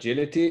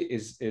agility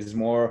is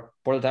more,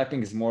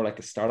 prototyping is more like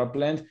a startup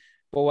blend.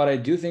 But what I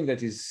do think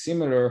that is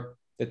similar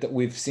that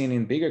we've seen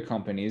in bigger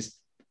companies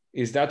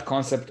is that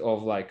concept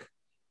of like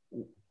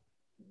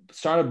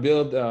start to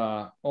build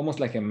almost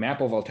like a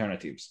map of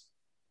alternatives.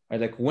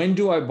 Right? Like when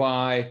do I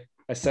buy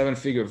a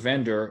 7-figure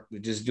vendor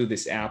that just do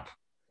this app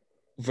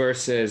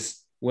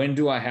versus when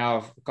do I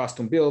have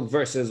custom build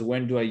versus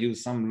when do I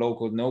use some low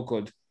code, no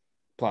code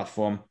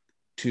platform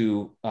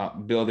to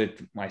build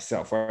it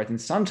myself, right?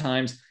 And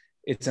sometimes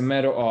it's a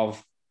matter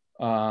of,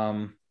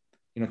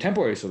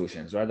 temporary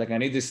solutions, right? Like I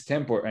need this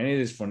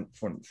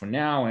for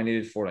now. I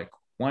need it for like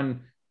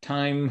one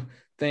time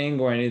thing,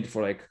 or I need it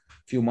for like a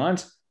few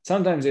months.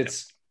 Sometimes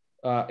it's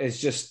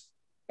just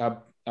a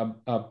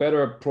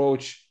better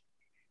approach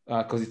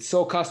because it's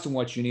so custom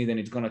what you need, and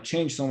it's going to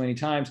change so many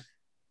times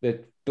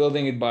that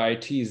building it by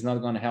IT is not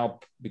going to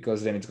help,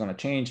 because then it's going to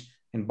change,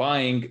 and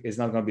buying is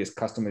not going to be as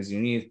custom as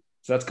you need.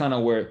 So that's kind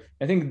of where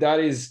I think that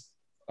is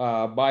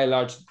by and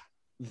large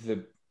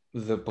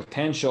the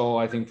potential,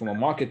 I think, from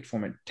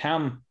a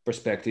TAM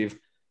perspective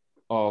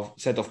of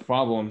set of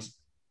problems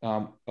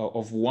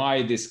of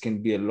why this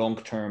can be a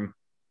long-term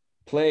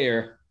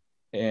player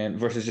and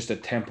versus just a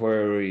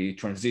temporary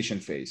transition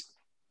phase.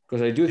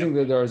 Because I do think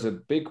that there's a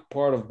big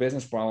part of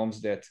business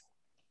problems that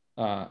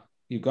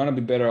you're going to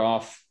be better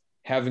off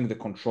having the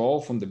control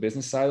from the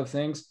business side of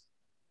things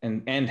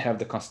and have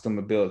the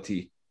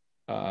customability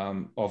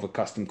of a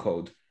custom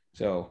code.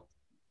 So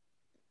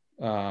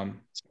I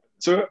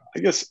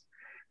guess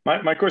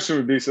my question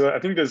would be, so I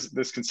think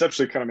this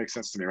conceptually kind of makes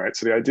sense to me, right?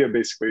 So the idea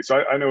basically,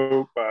 so I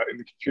know in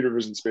the computer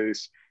vision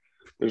space,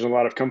 there's a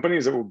lot of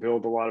companies that will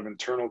build a lot of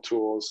internal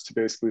tools to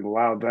basically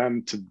allow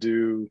them to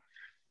do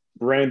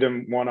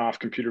random one-off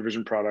computer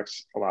vision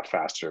products a lot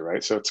faster,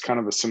 right? So it's kind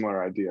of a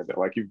similar idea that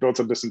like you've built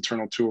up this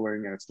internal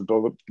tooling and it's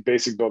the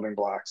basic building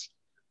blocks,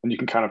 and you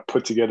can kind of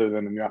put together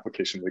then a new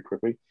application really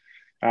quickly.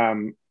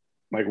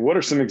 Like what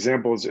are some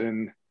examples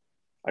in,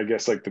 I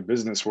guess, like the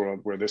business world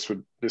where this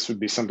would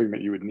be something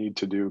that you would need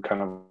to do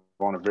kind of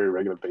on a very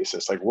regular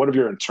basis? Like what are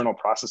your internal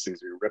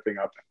processes you're ripping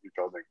up and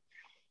rebuilding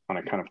on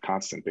a kind of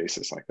constant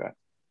basis like that?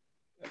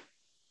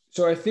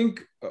 So I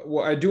think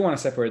I do want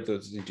to separate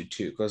those into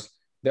two, because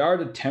there are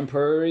the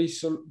temporary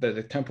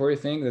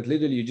thing that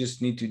literally you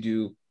just need to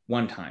do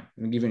one time.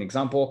 Let me give you an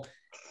example.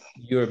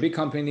 You're a big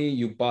company,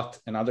 you bought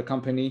another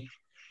company.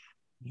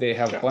 They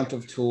have a bunch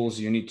of tools.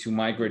 You need to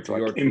migrate to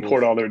your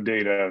import tools. all their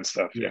data and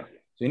stuff. Yeah.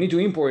 So you need to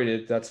import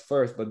it. That's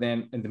first. But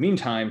then in the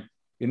meantime,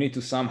 you need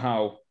to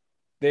somehow,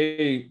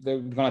 they're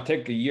going to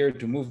take a year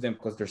to move them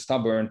because they're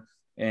stubborn.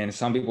 And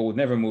some people would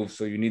never move.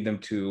 So you need them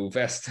to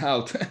vest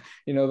out,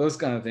 those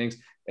kind of things.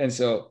 And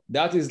so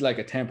that is like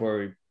a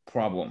temporary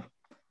problem.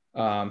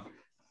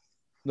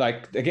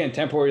 Like, again,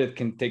 temporary, that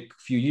can take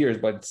a few years,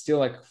 but still,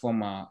 like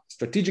from a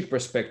strategic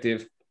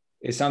perspective,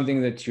 is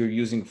something that you're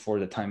using for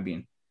the time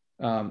being.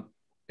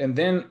 And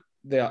then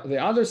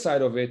the other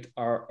side of it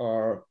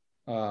are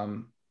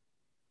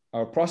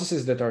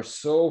processes that are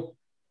so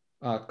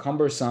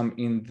cumbersome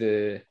in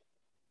the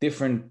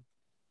different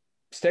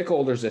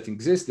stakeholders that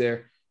exist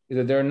there, is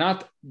that they're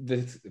not,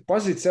 the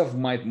process itself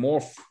might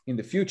morph in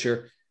the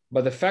future,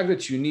 but the fact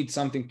that you need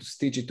something to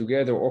stitch it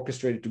together,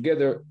 orchestrate it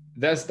together,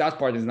 that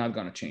part is not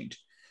going to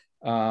change.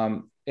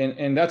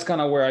 And that's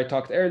kind of where I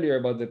talked earlier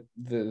about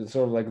the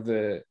sort of like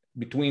the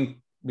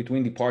between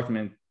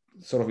department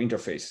sort of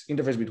interface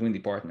between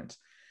departments.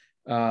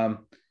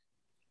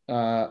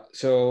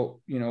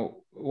 So,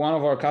 one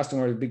of our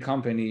customers, big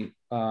company,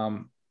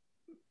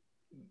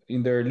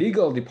 in their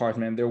legal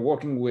department, they're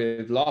working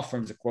with law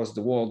firms across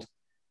the world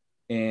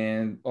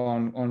and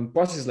on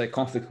processes like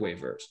conflict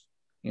waivers.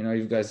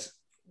 You guys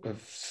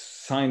have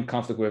signed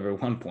conflict waiver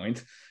at one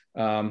point.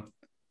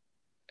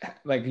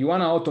 Like you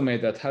want to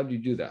automate that. How do you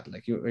do that?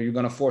 Like are you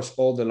going to force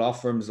all the law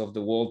firms of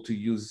the world to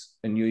use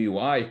a new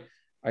UI?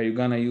 Are you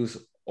going to use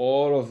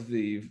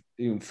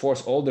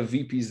force all the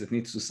VPs that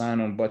needs to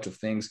sign on a bunch of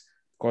things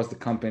across the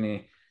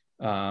company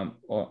on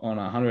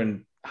a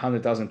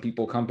 100,000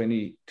 people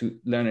company to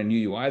learn a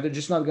new UI? They're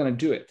just not going to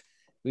do it.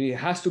 It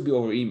has to be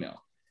over email.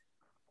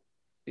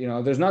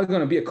 There's not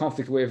going to be a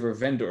conflict waiver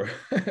vendor,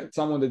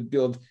 someone that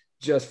build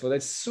just for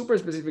that, super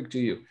specific to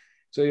you.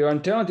 So your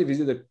alternative is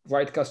either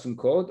write custom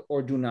code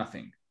or do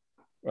nothing,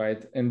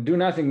 right? And do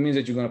nothing means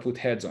that you're going to put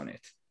heads on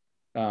it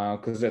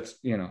because that's,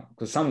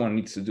 because someone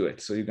needs to do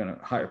it. So you're going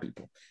to hire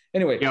people.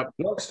 Anyway,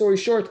 long story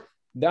short,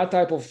 that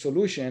type of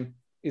solution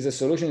is a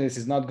solution that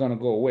is not going to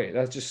go away.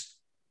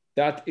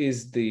 That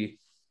is the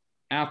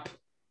app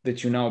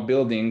that you're now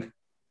building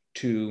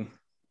to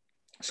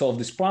solve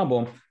this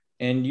problem.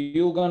 And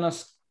you're going to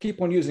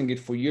keep on using it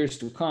for years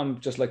to come,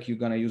 just like you're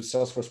going to use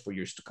Salesforce for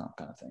years to come,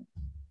 kind of thing.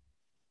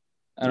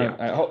 I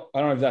don't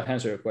know if that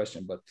answered your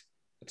question, but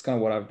it's kind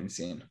of what I've been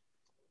seeing.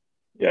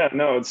 Yeah,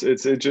 no, it's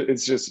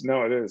just,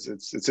 no, it is.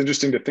 It's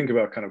interesting to think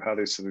about kind of how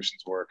these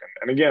solutions work.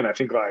 And again, I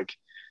think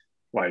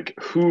like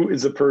who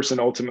is the person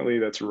ultimately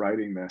that's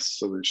writing this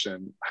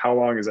solution? How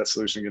long is that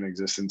solution going to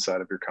exist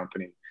inside of your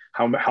company?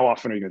 How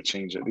often are you going to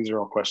change it? These are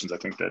all questions I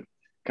think that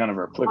kind of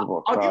are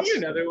applicable. I'll give you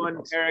another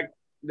one, Eric,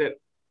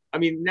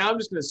 now I'm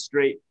just going to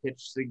straight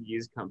pitch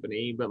Sagi's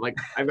company, but like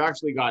I've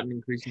actually gotten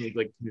increasingly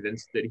like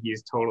convinced that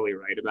he's totally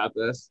right about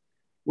this,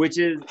 which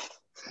is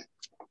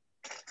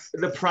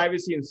the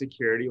privacy and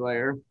security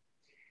layer.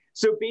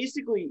 So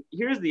basically,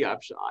 here's the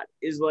upshot: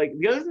 is like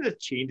the other thing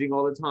that's changing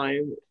all the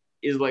time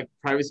is like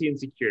privacy and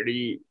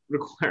security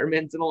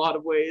requirements in a lot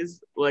of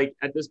ways, like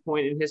at this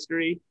point in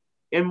history.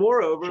 And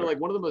moreover, like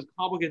one of the most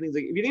complicated things,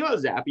 like if you think about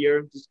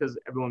Zapier, just because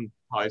everyone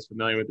probably is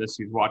familiar with this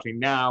who's watching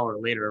now or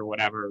later or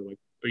whatever, like,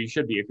 or you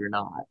should be if you're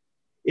not.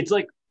 It's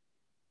like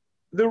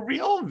the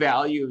real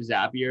value of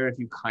Zapier, if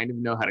you kind of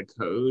know how to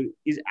code,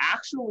 is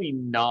actually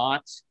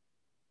not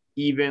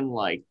even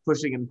like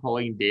pushing and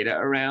pulling data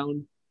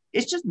around.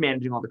 It's just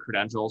managing all the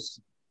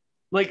credentials.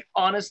 Like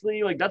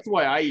honestly, like that's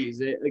why I use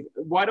it. Like,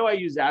 why do I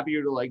use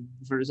Zapier to like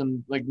for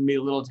some like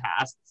little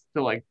tasks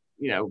to like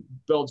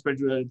build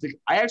spreadsheets? Like,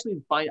 I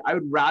actually find I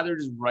would rather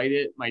just write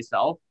it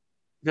myself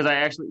because I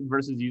actually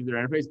versus use their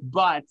interface,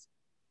 but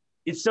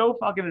it's so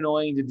fucking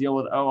annoying to deal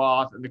with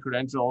OAuth and the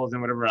credentials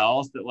and whatever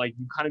else that like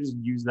you kind of just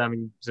use them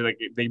and so like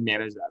they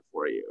manage that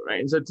for you, right?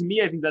 And so to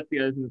me, I think that's the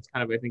other thing that's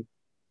kind of I think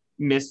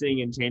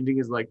missing and changing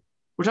is like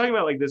we're talking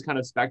about like this kind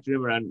of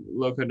spectrum around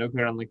low code, no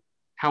code, on like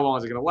how long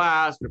is it going to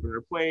last, rip and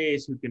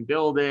replace, who can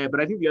build it. But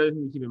I think the other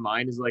thing to keep in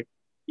mind is like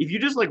if you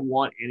just like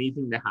want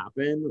anything to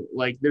happen,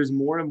 like there's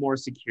more and more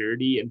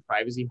security and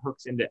privacy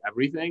hooks into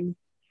everything.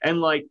 And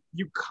like,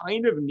 you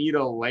kind of need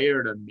a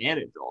layer to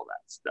manage all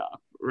that stuff,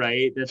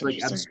 right? That's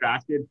like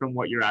abstracted from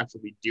what you're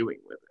actually doing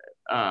with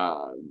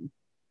it.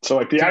 So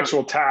like the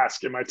actual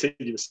task, it might take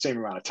you the same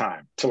amount of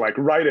time to like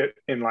write it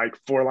in like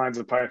 4 lines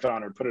of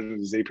Python or put it in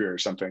Zapier or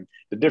something.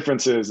 The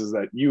difference is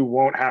that you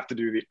won't have to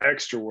do the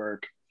extra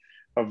work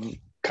of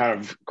kind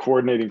of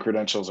coordinating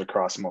credentials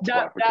across multiple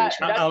applications.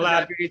 I'll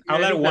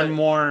add one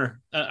more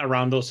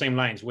around those same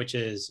lines, which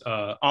is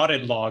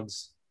audit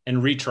logs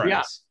and retries.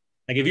 Yeah.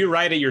 Like if you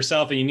write it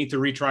yourself and you need to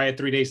retry it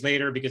 3 days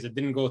later because it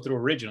didn't go through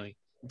originally,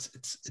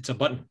 it's a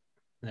button.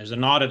 And there's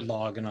an audit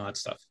log and all that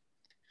stuff.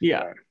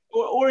 Yeah. Right.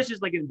 Or it's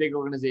just like in big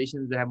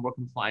organizations that have more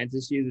compliance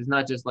issues. It's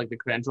not just like the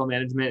credential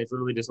management. It's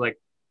literally just like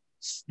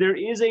there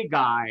is a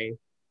guy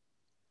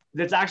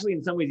that's actually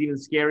in some ways even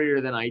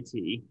scarier than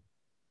IT,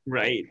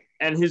 right?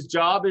 And his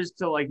job is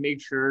to like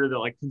make sure that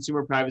like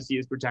consumer privacy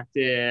is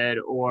protected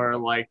or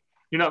like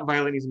you're not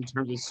violating some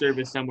terms of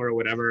service somewhere or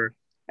whatever.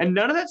 And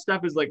none of that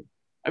stuff is like,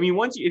 I mean,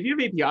 if you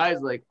have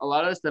APIs, like a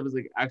lot of that stuff is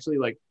like actually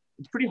like,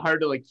 it's pretty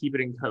hard to like keep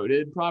it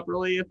encoded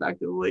properly,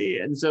 effectively.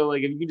 And so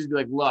like, if you can just be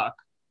like, look,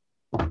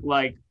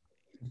 like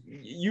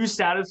you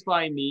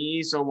satisfy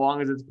me so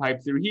long as it's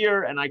piped through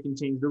here and I can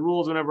change the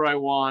rules whenever I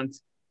want,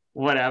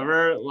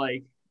 whatever.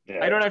 Like,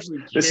 I don't actually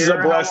care. This is a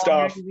blessed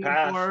off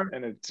path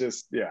and it's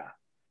just,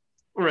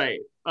 Right.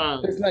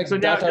 It's like so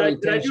now,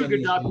 did I do a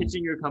good job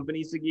pitching your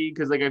company, Sagi?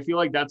 Because like I feel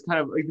like that's kind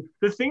of like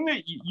the thing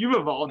that you've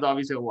evolved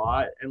obviously a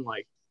lot, and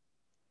like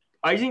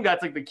I think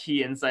that's like the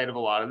key insight of a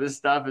lot of this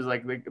stuff is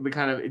like the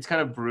kind of it's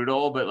kind of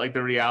brutal, but like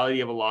the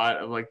reality of a lot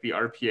of like the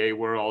RPA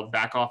world,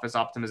 back office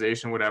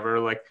optimization, whatever.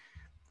 Like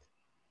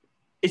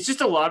it's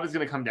just a lot of it's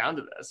going to come down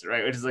to this,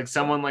 right? Which is like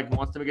someone like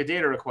wants to make a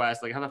data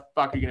request, like how the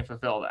fuck are you going to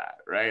fulfill that,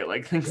 right?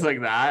 Like things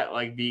like that,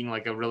 like being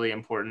like a really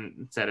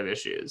important set of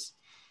issues.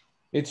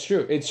 It's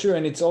true.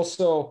 And it's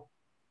also,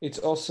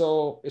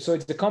 so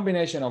it's a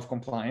combination of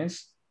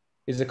compliance.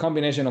 It's a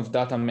combination of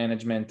data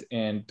management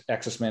and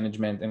access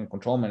management and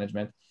control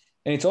management.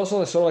 And it's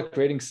also sort of like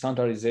creating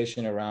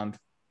standardization around,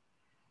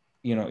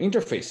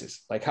 interfaces.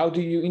 Like how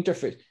do you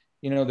interface?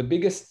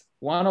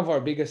 One of our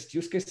biggest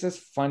use cases,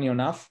 funny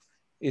enough,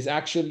 is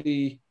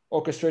actually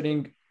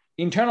orchestrating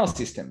internal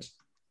systems,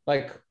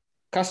 like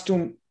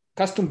custom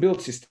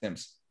built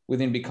systems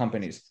within big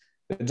companies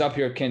that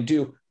Zapier can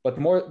do. But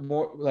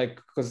more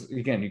like, because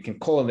again, you can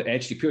call it an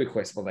HTTP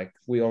request, but like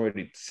we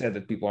already said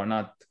that people are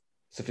not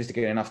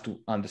sophisticated enough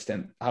to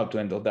understand how to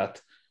handle that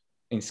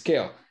in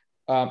scale.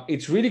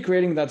 It's really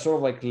creating that sort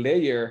of like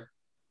layer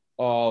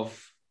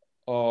of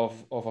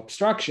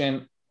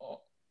abstraction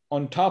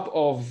on top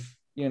of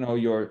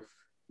your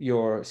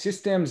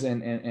systems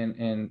and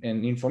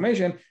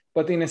information,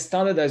 but in a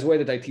standardized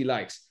way that IT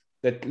likes,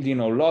 that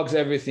logs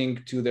everything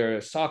to their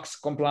SOX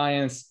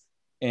compliance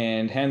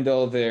and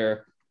handle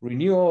their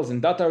renewals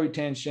and data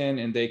retention,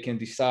 and they can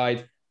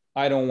decide,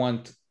 I don't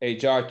want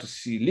HR to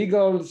see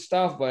legal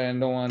stuff, but I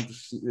don't want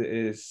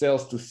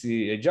sales to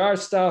see HR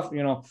stuff,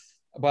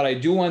 but I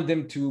do want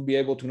them to be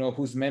able to know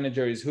whose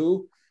manager is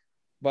who,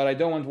 but I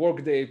don't want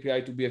Workday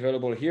API to be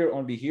available here,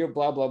 only here,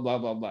 blah, blah, blah,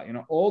 blah, blah.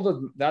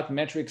 All that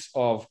metrics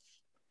of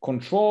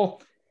control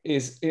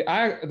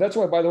that's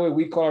why, by the way,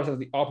 we call ourselves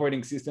the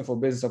operating system for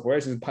business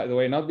operations, by the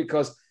way, not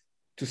because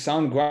to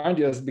sound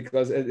grandiose,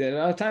 because at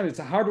another time it's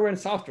a hardware and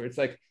software. It's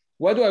like,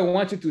 what do I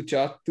want you to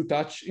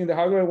touch in the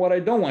hardware? What I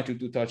don't want you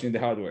to touch in the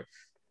hardware.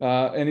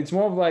 And it's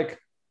more of like,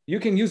 you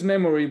can use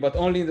memory, but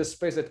only in the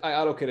space that I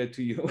allocated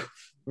to you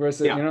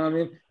versus, you know what I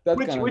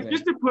mean? Which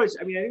just to push,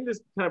 I mean, I think this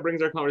kind of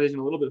brings our conversation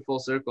a little bit full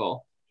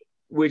circle,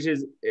 which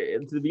is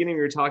to the beginning,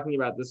 we were talking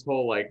about this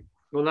whole like,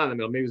 well, not in the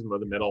middle, maybe it was more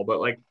the middle, but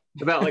like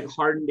about like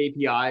hardened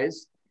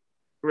APIs,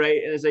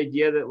 right? And this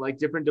idea that like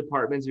different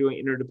departments are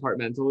doing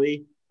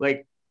interdepartmentally,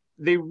 like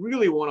they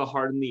really want to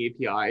harden the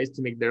APIs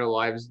to make their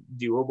lives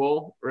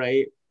doable,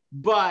 right?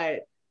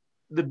 But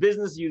the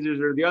business users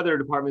or the other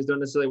departments don't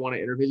necessarily want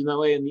to interface in that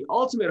way. And the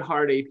ultimate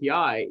hard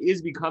API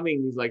is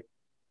becoming these like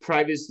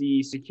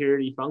privacy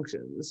security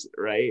functions,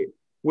 right?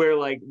 Where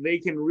like they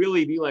can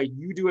really be like,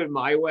 you do it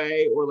my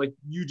way, or like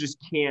you just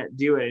can't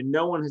do it. And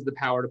no one has the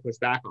power to push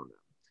back on them,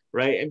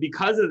 right? And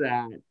because of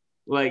that,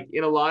 like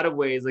in a lot of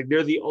ways, like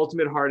they're the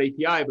ultimate hard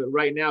API, but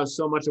right now,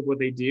 so much of what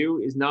they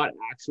do is not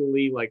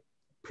actually like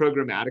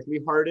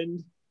programmatically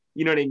hardened.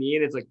 You know what I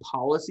mean? It's like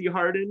policy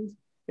hardened.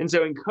 And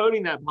so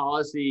encoding that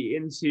policy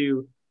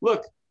into,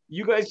 look,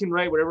 you guys can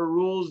write whatever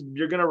rules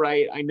you're going to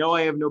write. I know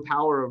I have no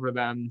power over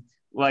them.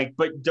 Like,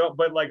 but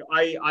like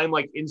I'm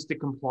like insta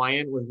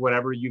compliant with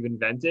whatever you've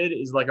invented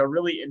is like a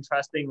really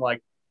interesting,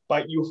 like,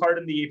 but you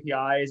harden the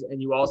APIs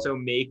and you also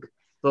make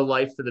the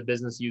life for the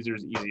business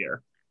users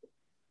easier.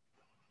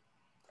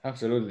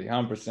 Absolutely.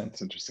 100%.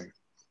 It's interesting.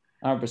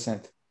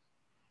 100%.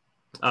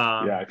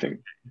 Yeah, I think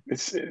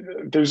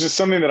there's just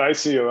something that I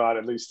see a lot,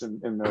 at least in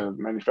the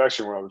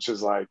manufacturing world, which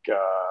is like,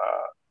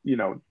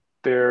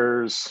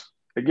 there's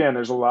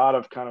a lot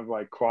of kind of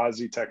like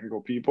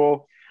quasi-technical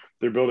people.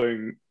 They're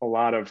building a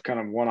lot of kind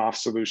of one-off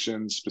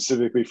solutions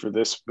specifically for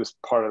this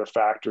part of the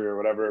factory or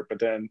whatever. But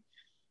then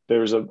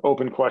there's an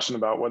open question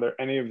about whether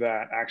any of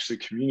that actually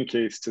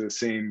communicates to the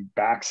same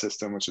back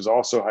system, which is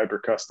also hyper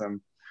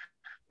custom,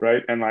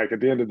 right? And like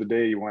at the end of the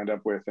day, you wind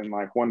up with in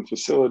like one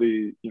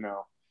facility,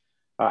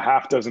 a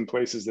half dozen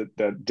places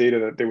that data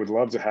that they would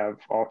love to have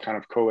all kind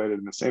of collated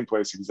in the same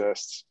place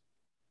exists.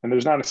 And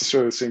there's not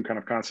necessarily the same kind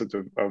of concept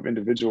of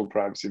individual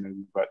privacy,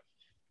 maybe, but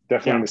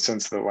definitely in the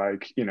sense that,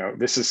 like, you know,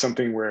 this is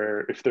something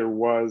where if there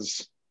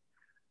was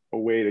a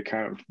way to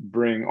kind of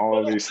bring all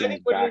of these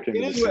things back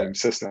into the same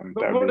system,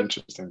 that would be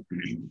interesting.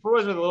 For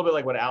us, with a little bit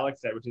like what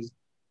Alex said, which is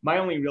my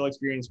only real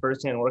experience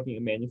firsthand working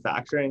in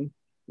manufacturing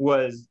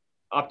was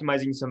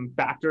optimizing some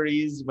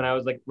factories when I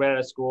was like right out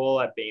of school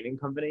at Bain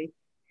 & Company.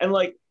 And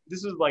like,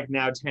 this was like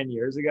now 10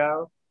 years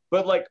ago.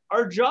 But like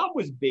our job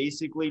was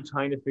basically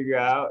trying to figure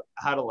out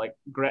how to like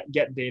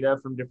get data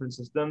from different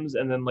systems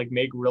and then like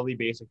make really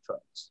basic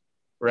charts,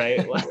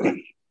 right? Like,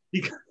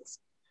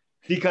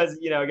 because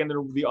you know, again,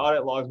 the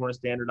audit logs weren't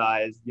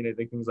standardized, you know,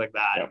 things like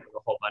that, in a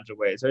whole bunch of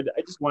ways. So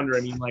I just wonder,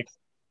 I mean, like,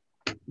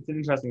 it's an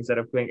interesting set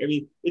of things. I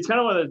mean, it's kind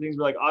of one of those things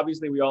where, like,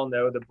 obviously we all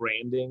know the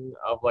branding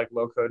of like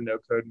low code, no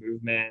code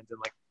movement and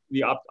like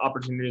the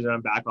opportunities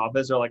around back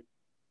office are like,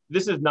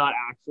 this is not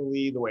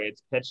actually the way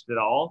it's pitched at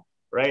all,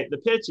 right? The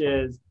pitch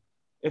is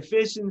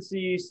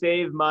efficiency,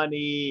 save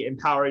money,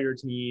 empower your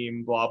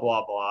team, blah,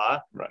 blah, blah.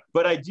 Right.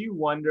 But I do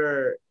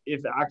wonder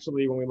if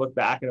actually, when we look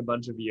back in a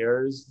bunch of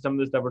years, some of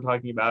the stuff we're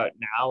talking about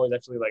now is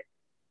actually like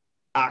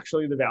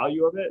actually the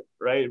value of it,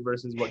 right?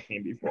 Versus what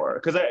came before.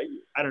 Because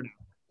I don't know.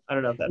 I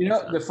don't know if that makes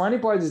sense. The funny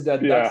part is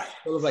that that's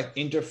sort of like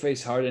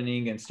interface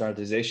hardening and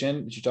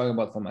standardization, which you're talking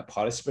about from a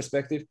policy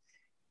perspective.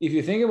 If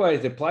you think about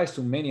it, it applies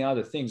to many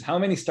other things. How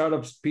many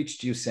startups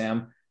pitched you,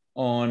 Sam,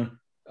 on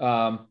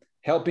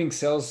helping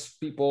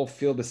salespeople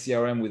fill the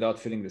CRM without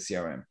filling the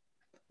CRM?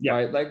 Yeah.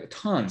 Right? Like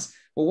tons.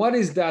 Well, what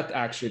is that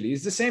actually?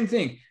 It's the same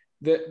thing.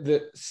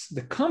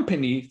 The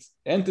company,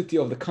 entity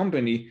of the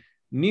company,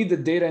 need the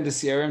data in the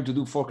CRM to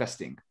do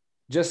forecasting.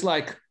 Just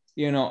like,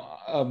 you know,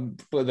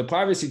 the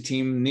privacy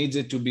team needs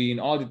it to be in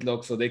audit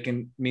log so they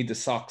can meet the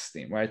SOX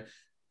team, right?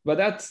 But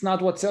that's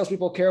not what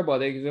salespeople care about.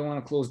 They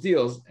want to close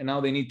deals, and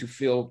now they need to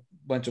fill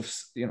a bunch of,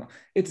 you know,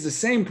 it's the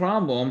same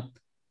problem.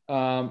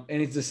 And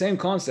it's the same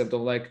concept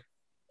of like,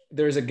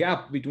 there's a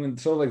gap between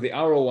sort of like the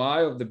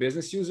ROI of the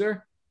business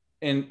user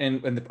and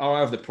the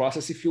ROI of the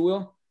process, if you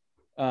will.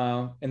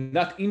 And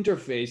that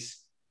interface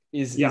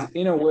is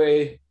in a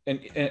way an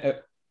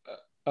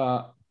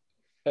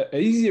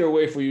easier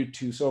way for you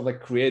to sort of like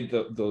create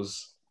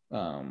those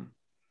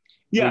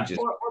bridges.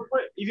 Or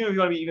even if you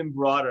want to be even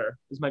broader,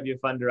 this might be a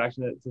fun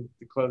direction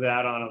to close it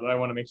out on. Although I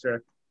want to make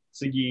sure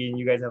Sagi and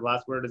you guys have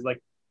last word. Is like,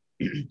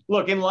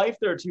 look, in life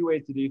there are two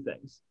ways to do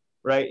things,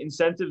 right?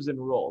 Incentives and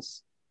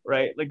rules,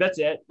 right? Like that's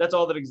it. That's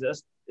all that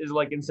exists is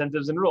like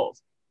incentives and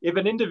rules. If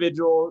an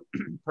individual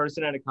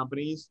person at a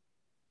company's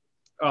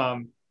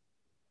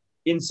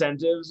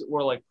incentives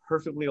were like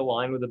perfectly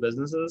aligned with the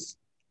business's,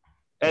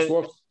 and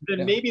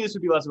then maybe this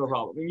would be less of a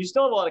problem. I mean, you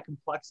still have a lot of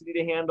complexity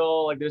to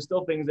handle. Like there's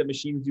still things that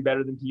machines do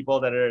better than people,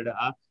 but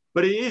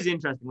it is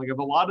interesting. Like if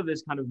a lot of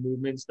this kind of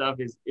movement stuff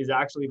is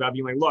actually about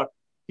being like, look,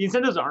 the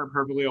incentives aren't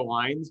perfectly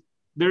aligned.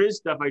 There is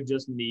stuff I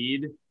just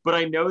need, but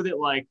I know that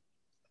like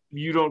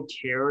you don't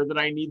care that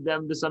I need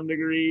them to some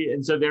degree.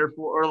 And so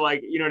therefore, or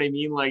like, you know what I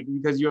mean? Like,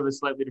 because you have a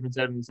slightly different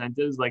set of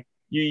incentives, like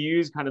you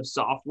use kind of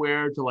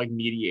software to like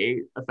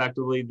mediate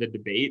effectively the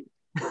debate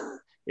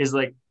is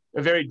like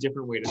a very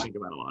different way to think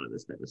about a lot of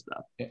this type of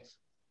stuff.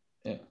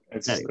 Yeah.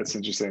 It's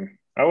interesting.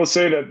 I will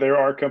say that there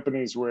are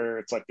companies where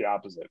it's like the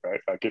opposite, right?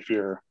 Like if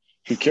you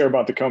care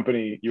about the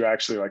company, you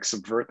actually like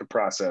subvert the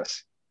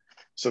process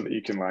so that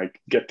you can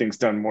like get things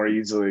done more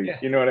easily. Yeah.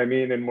 You know what I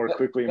mean? And more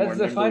quickly. That's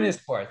the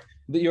funniest part.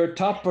 Your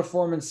top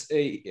performance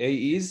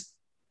AEs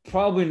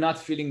probably not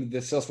feeling the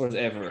Salesforce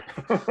ever.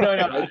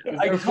 No,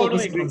 I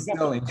totally agree.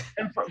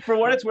 And for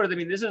what it's worth, I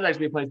mean, this is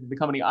actually a place that the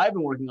company I've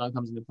been working on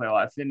comes into play a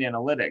lot, Fin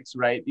Analytics,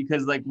 right?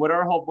 Because like one of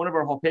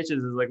our whole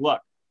pitches is like, look,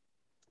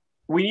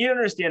 we need to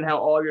understand how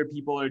all your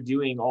people are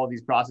doing all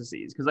these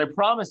processes. Because I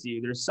promise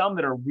you, there's some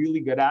that are really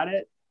good at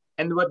it.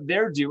 And what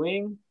they're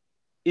doing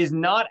is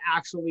not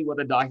actually what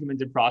the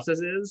documented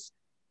process is.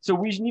 So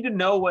we need to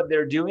know what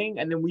they're doing.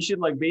 And then we should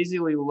like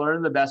basically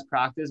learn the best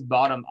practice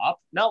bottom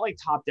up, not like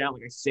top down,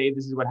 like I say,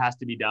 this is what has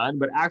to be done,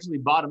 but actually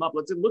bottom up.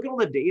 Let's look at all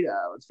the data.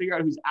 Let's figure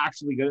out who's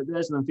actually good at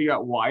this and then figure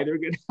out why they're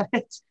good at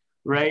it.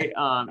 Right.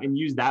 And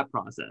use that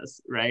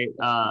process. Right.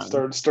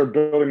 Start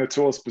building a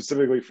tool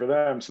specifically for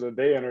them so that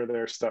they enter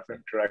their stuff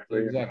in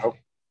correctly. Exactly. And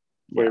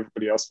hopefully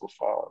everybody else will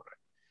follow. Right?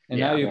 And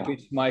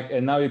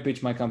now you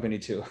pitch my company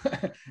too.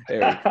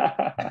 Fair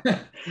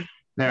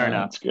enough.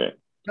 That's good.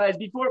 Guys,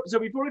 before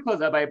we close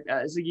up,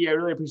 Sagi, I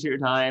really appreciate your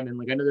time, and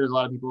like I know there's a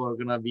lot of people who are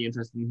going to be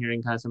interested in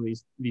hearing kind of some of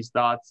these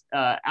thoughts.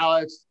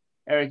 Alex,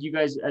 Eric, you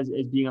guys as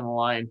being on the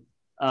line,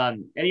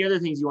 any other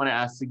things you want to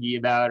ask Sagi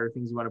about, or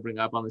things you want to bring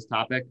up on this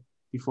topic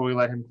before we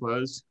let him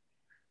close?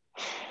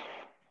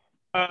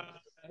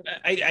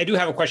 I do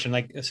have a question.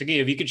 Like Sagi,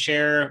 if you could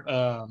share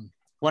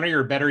one of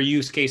your better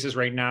use cases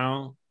right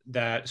now.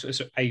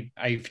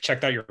 I've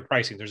checked out your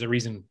pricing. There's a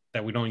reason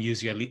that we don't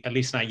use you, at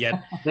least not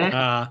yet.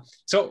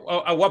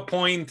 So at what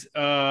point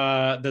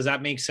does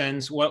that make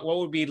sense? What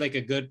would be like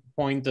a good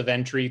point of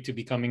entry to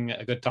becoming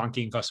a good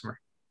Tonkean customer?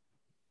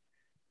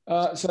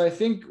 So I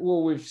think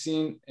what we've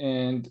seen,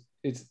 and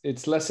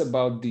it's less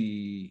about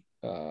the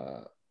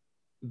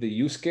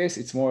use case.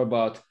 It's more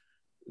about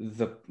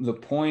the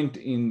point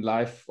in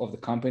life of the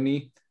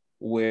company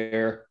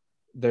where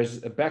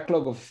there's a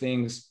backlog of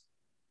things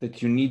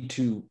that you need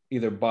to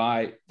either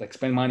buy, like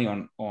spend money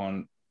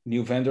on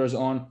new vendors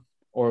on,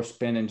 or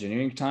spend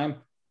engineering time,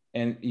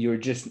 and you're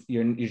just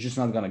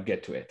not gonna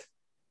get to it.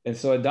 And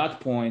so at that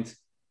point,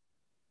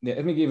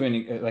 let me give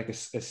you like a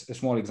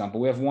small example.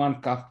 We have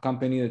one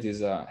company that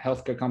is a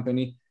healthcare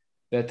company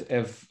that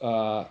have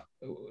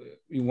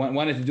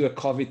wanted to do a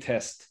COVID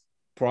test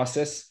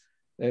process,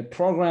 a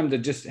program that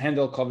just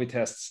handle COVID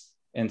tests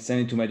and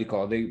send it to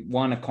medical. They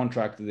won a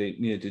contract that they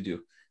needed to do.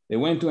 They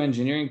went to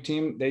engineering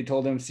team. They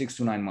told them 6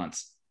 to 9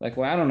 months. Like,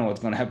 well, I don't know what's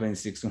going to happen in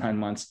 6 to 9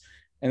 months.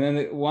 And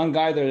then one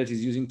guy there that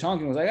is using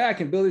Tonkean was like, I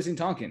can build this in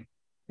Tonkean.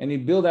 And he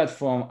built that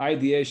from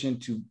ideation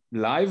to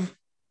live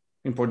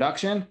in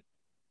production,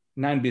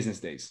 9 business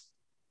days.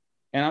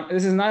 And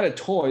this is not a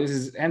toy. This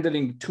is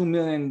handling 2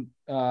 million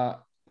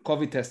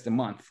COVID tests a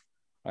month,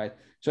 right?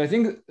 So I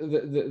think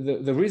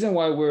the reason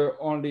why we're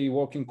only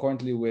working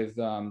currently with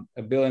 $1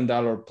 billion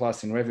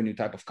plus in revenue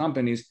type of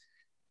companies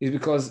is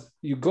because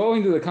you go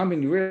into the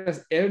company, you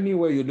realize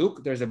anywhere you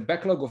look, there's a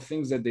backlog of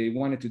things that they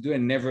wanted to do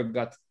and never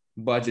got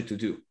budget to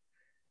do.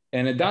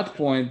 And at that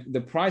point,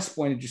 the price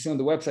point that you see on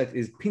the website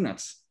is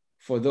peanuts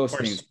for those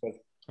things.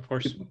 Of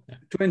course. Yeah.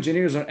 2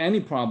 engineers on any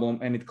problem,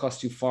 and it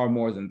costs you far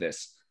more than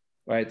this,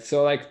 right?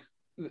 So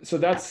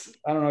that's,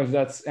 I don't know if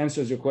that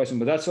answers your question,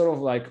 but that's sort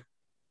of like,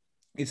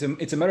 it's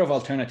a matter of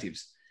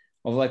alternatives,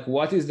 of like,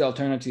 what is the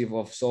alternative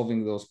of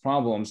solving those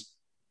problems?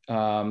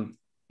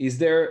 Is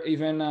there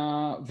even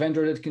a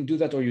vendor that can do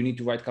that, or you need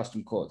to write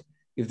custom code?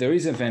 If there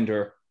is a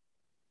vendor,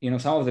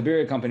 some of the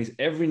bigger companies,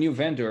 every new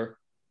vendor,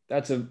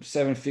 that's a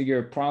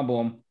 7-figure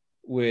problem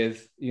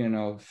with,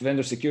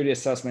 vendor security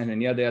assessment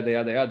and yada, yada,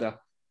 yada, yada.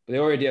 But they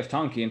already have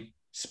Tonkean.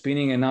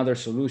 Spinning another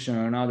solution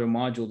or another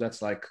module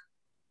that's like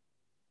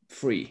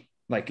free.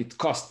 Like it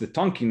costs the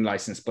Tonkean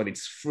license, but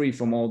it's free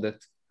from all that,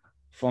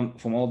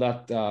 from all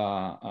that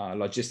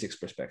logistics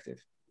perspective.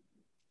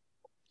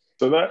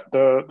 So that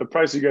the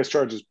price you guys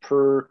charge is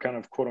per kind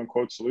of quote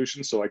unquote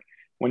solution. So like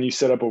when you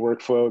set up a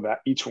workflow, that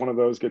each one of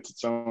those gets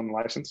its own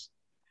license.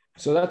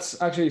 So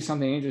that's actually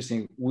something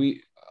interesting.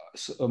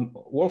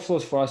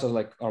 Workflows for us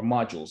are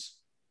modules,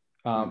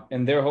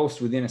 and they're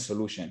hosted within a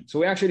solution. So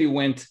we actually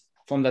went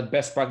from that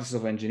best practices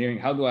of engineering.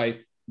 How do I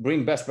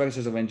bring best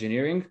practices of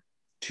engineering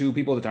to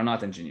people that are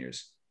not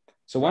engineers?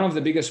 So one of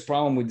the biggest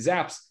problem with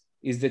Zaps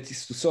is that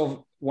to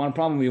solve one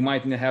problem, you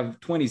might have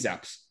 20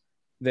 Zaps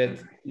that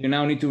you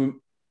now need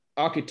to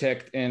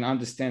architect and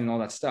understand and all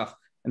that stuff.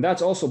 And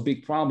that's also a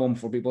big problem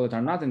for people that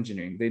are not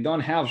engineering. They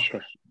don't have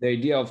the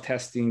idea of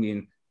testing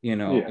in, in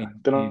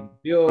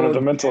build,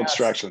 the mental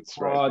abstractions,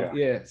 prod,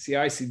 right?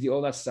 CI, CD,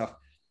 all that stuff.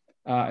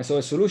 So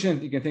a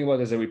solution you can think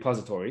about as a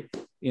repository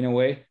in a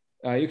way.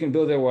 You can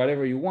build there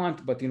whatever you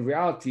want, but in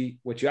reality,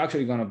 what you're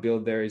actually going to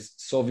build there is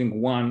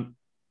solving one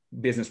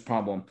business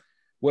problem.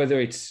 Whether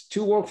it's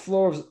 2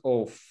 workflows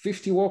or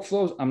 50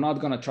 workflows, I'm not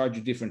going to charge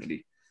you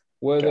differently.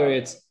 Whether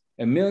it's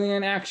 1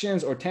 million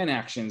actions or 10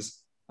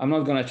 actions, I'm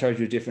not going to charge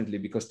you differently,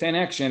 because 10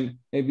 action,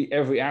 maybe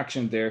every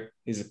action there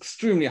is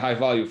extremely high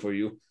value for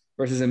you,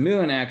 versus 1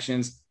 million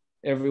actions,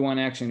 every one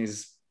action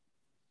is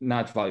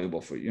not valuable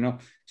for you,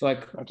 So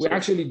we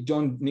actually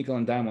don't nickel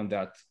and dime on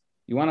that.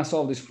 You want to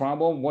solve this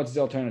problem? What's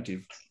the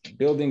alternative?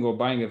 Building or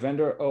buying a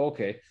vendor? Oh,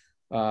 okay.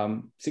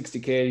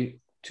 $60K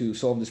to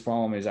solve this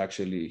problem is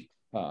actually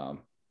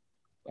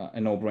a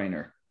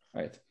no-brainer,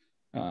 right?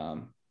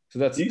 So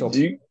that's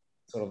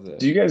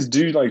do you guys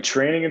do like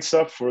training and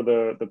stuff for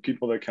the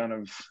people that kind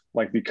of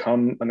like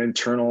become an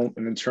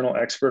internal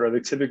expert? Are they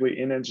typically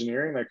in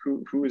engineering? Like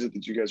who is it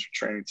that you guys are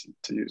training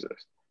to use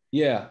this?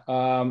 Yeah,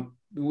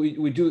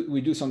 we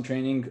do some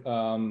training,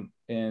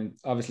 and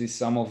obviously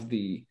some of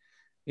the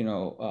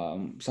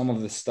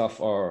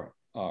stuff are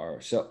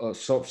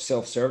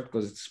self-served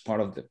because it's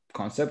part of the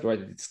concept, right?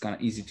 It's kind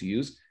of easy to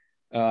use.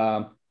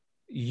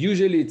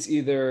 Usually it's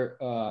either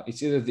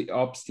the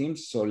ops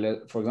teams. So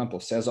for example,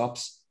 sales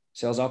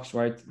ops,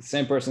 right? The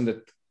same person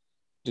that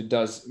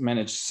does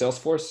manage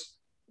Salesforce,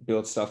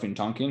 build stuff in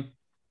Tonkean,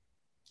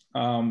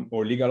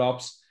 or legal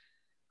ops,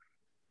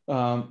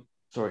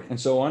 and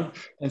so on.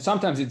 And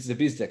sometimes it's the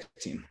BizTech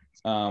team.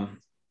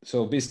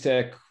 So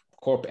BizTech,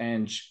 Corp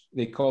Eng,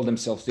 they call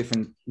themselves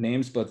different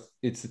names, but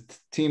it's a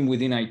team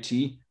within IT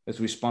that's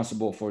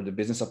responsible for the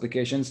business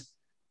applications.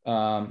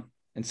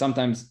 And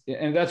sometimes,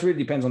 and that really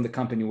depends on the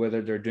company,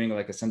 whether they're doing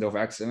like a center of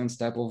excellence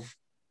type of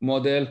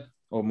model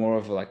or more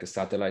of like a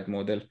satellite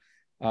model.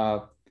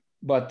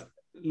 But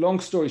long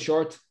story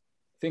short,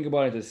 think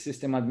about it as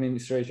system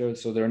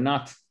administrators. So they're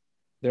not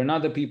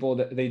the people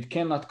that they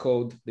cannot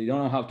code. They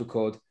don't know how to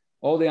code.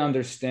 All they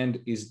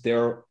understand is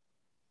their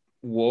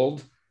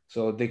world.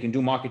 So they can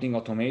do marketing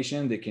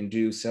automation. They can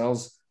do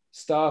sales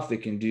stuff. They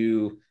can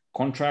do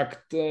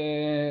contract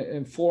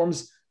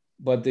forms,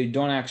 but they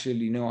don't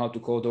actually know how to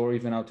code or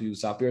even how to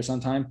use Zapier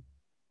sometime.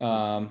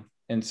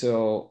 And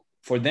so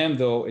For them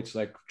though, it's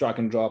like drag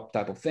and drop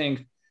type of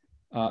thing.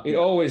 It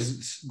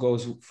always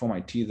goes from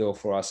IT though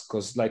for us,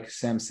 because like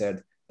Sam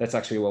said, that's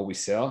actually what we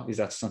sell, is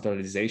that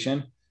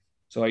standardization.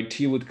 So IT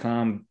would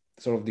come,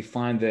 sort of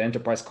define the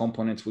enterprise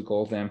components, we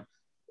call them,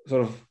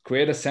 sort of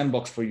create a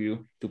sandbox for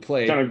you to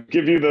play. Kind of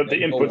give you the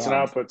inputs and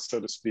outputs, so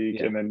to speak,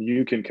 and then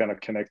you can kind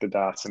of connect the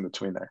dots in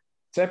between there.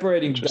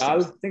 Separating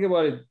DAL, think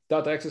about it,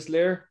 data access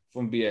layer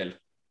from BL.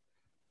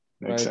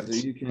 Makes right?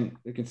 sense. So you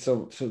can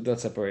so that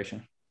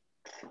separation.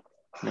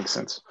 Makes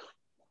sense.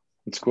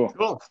 It's cool.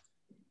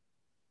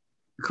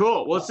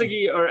 Cool. Well,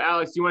 Sagi or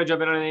Alex, do you want to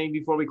jump in on anything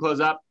before we close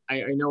up?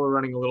 I know we're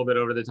running a little bit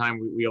over the time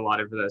we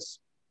allotted for this.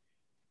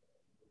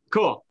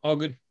 Cool. All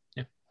good.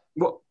 Yeah.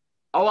 Well,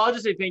 I'll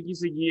just say thank you,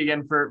 Sagi,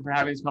 again for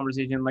having this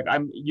conversation. Like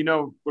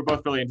we're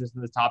both really interested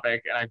in this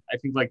topic, and I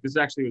think like this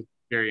actually was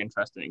very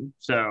interesting.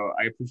 So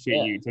I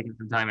appreciate you taking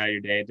some time out of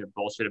your day to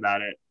bullshit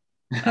about it.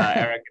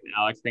 Eric and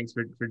Alex, thanks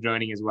for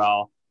joining as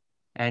well.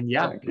 And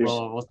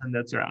we'll send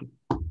notes around.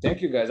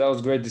 Thank you guys. That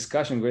was great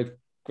discussion.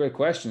 Great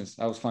questions.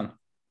 That was fun.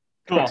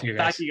 Cool. Thank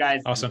you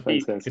guys. Awesome.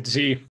 Thanks. Good to see you.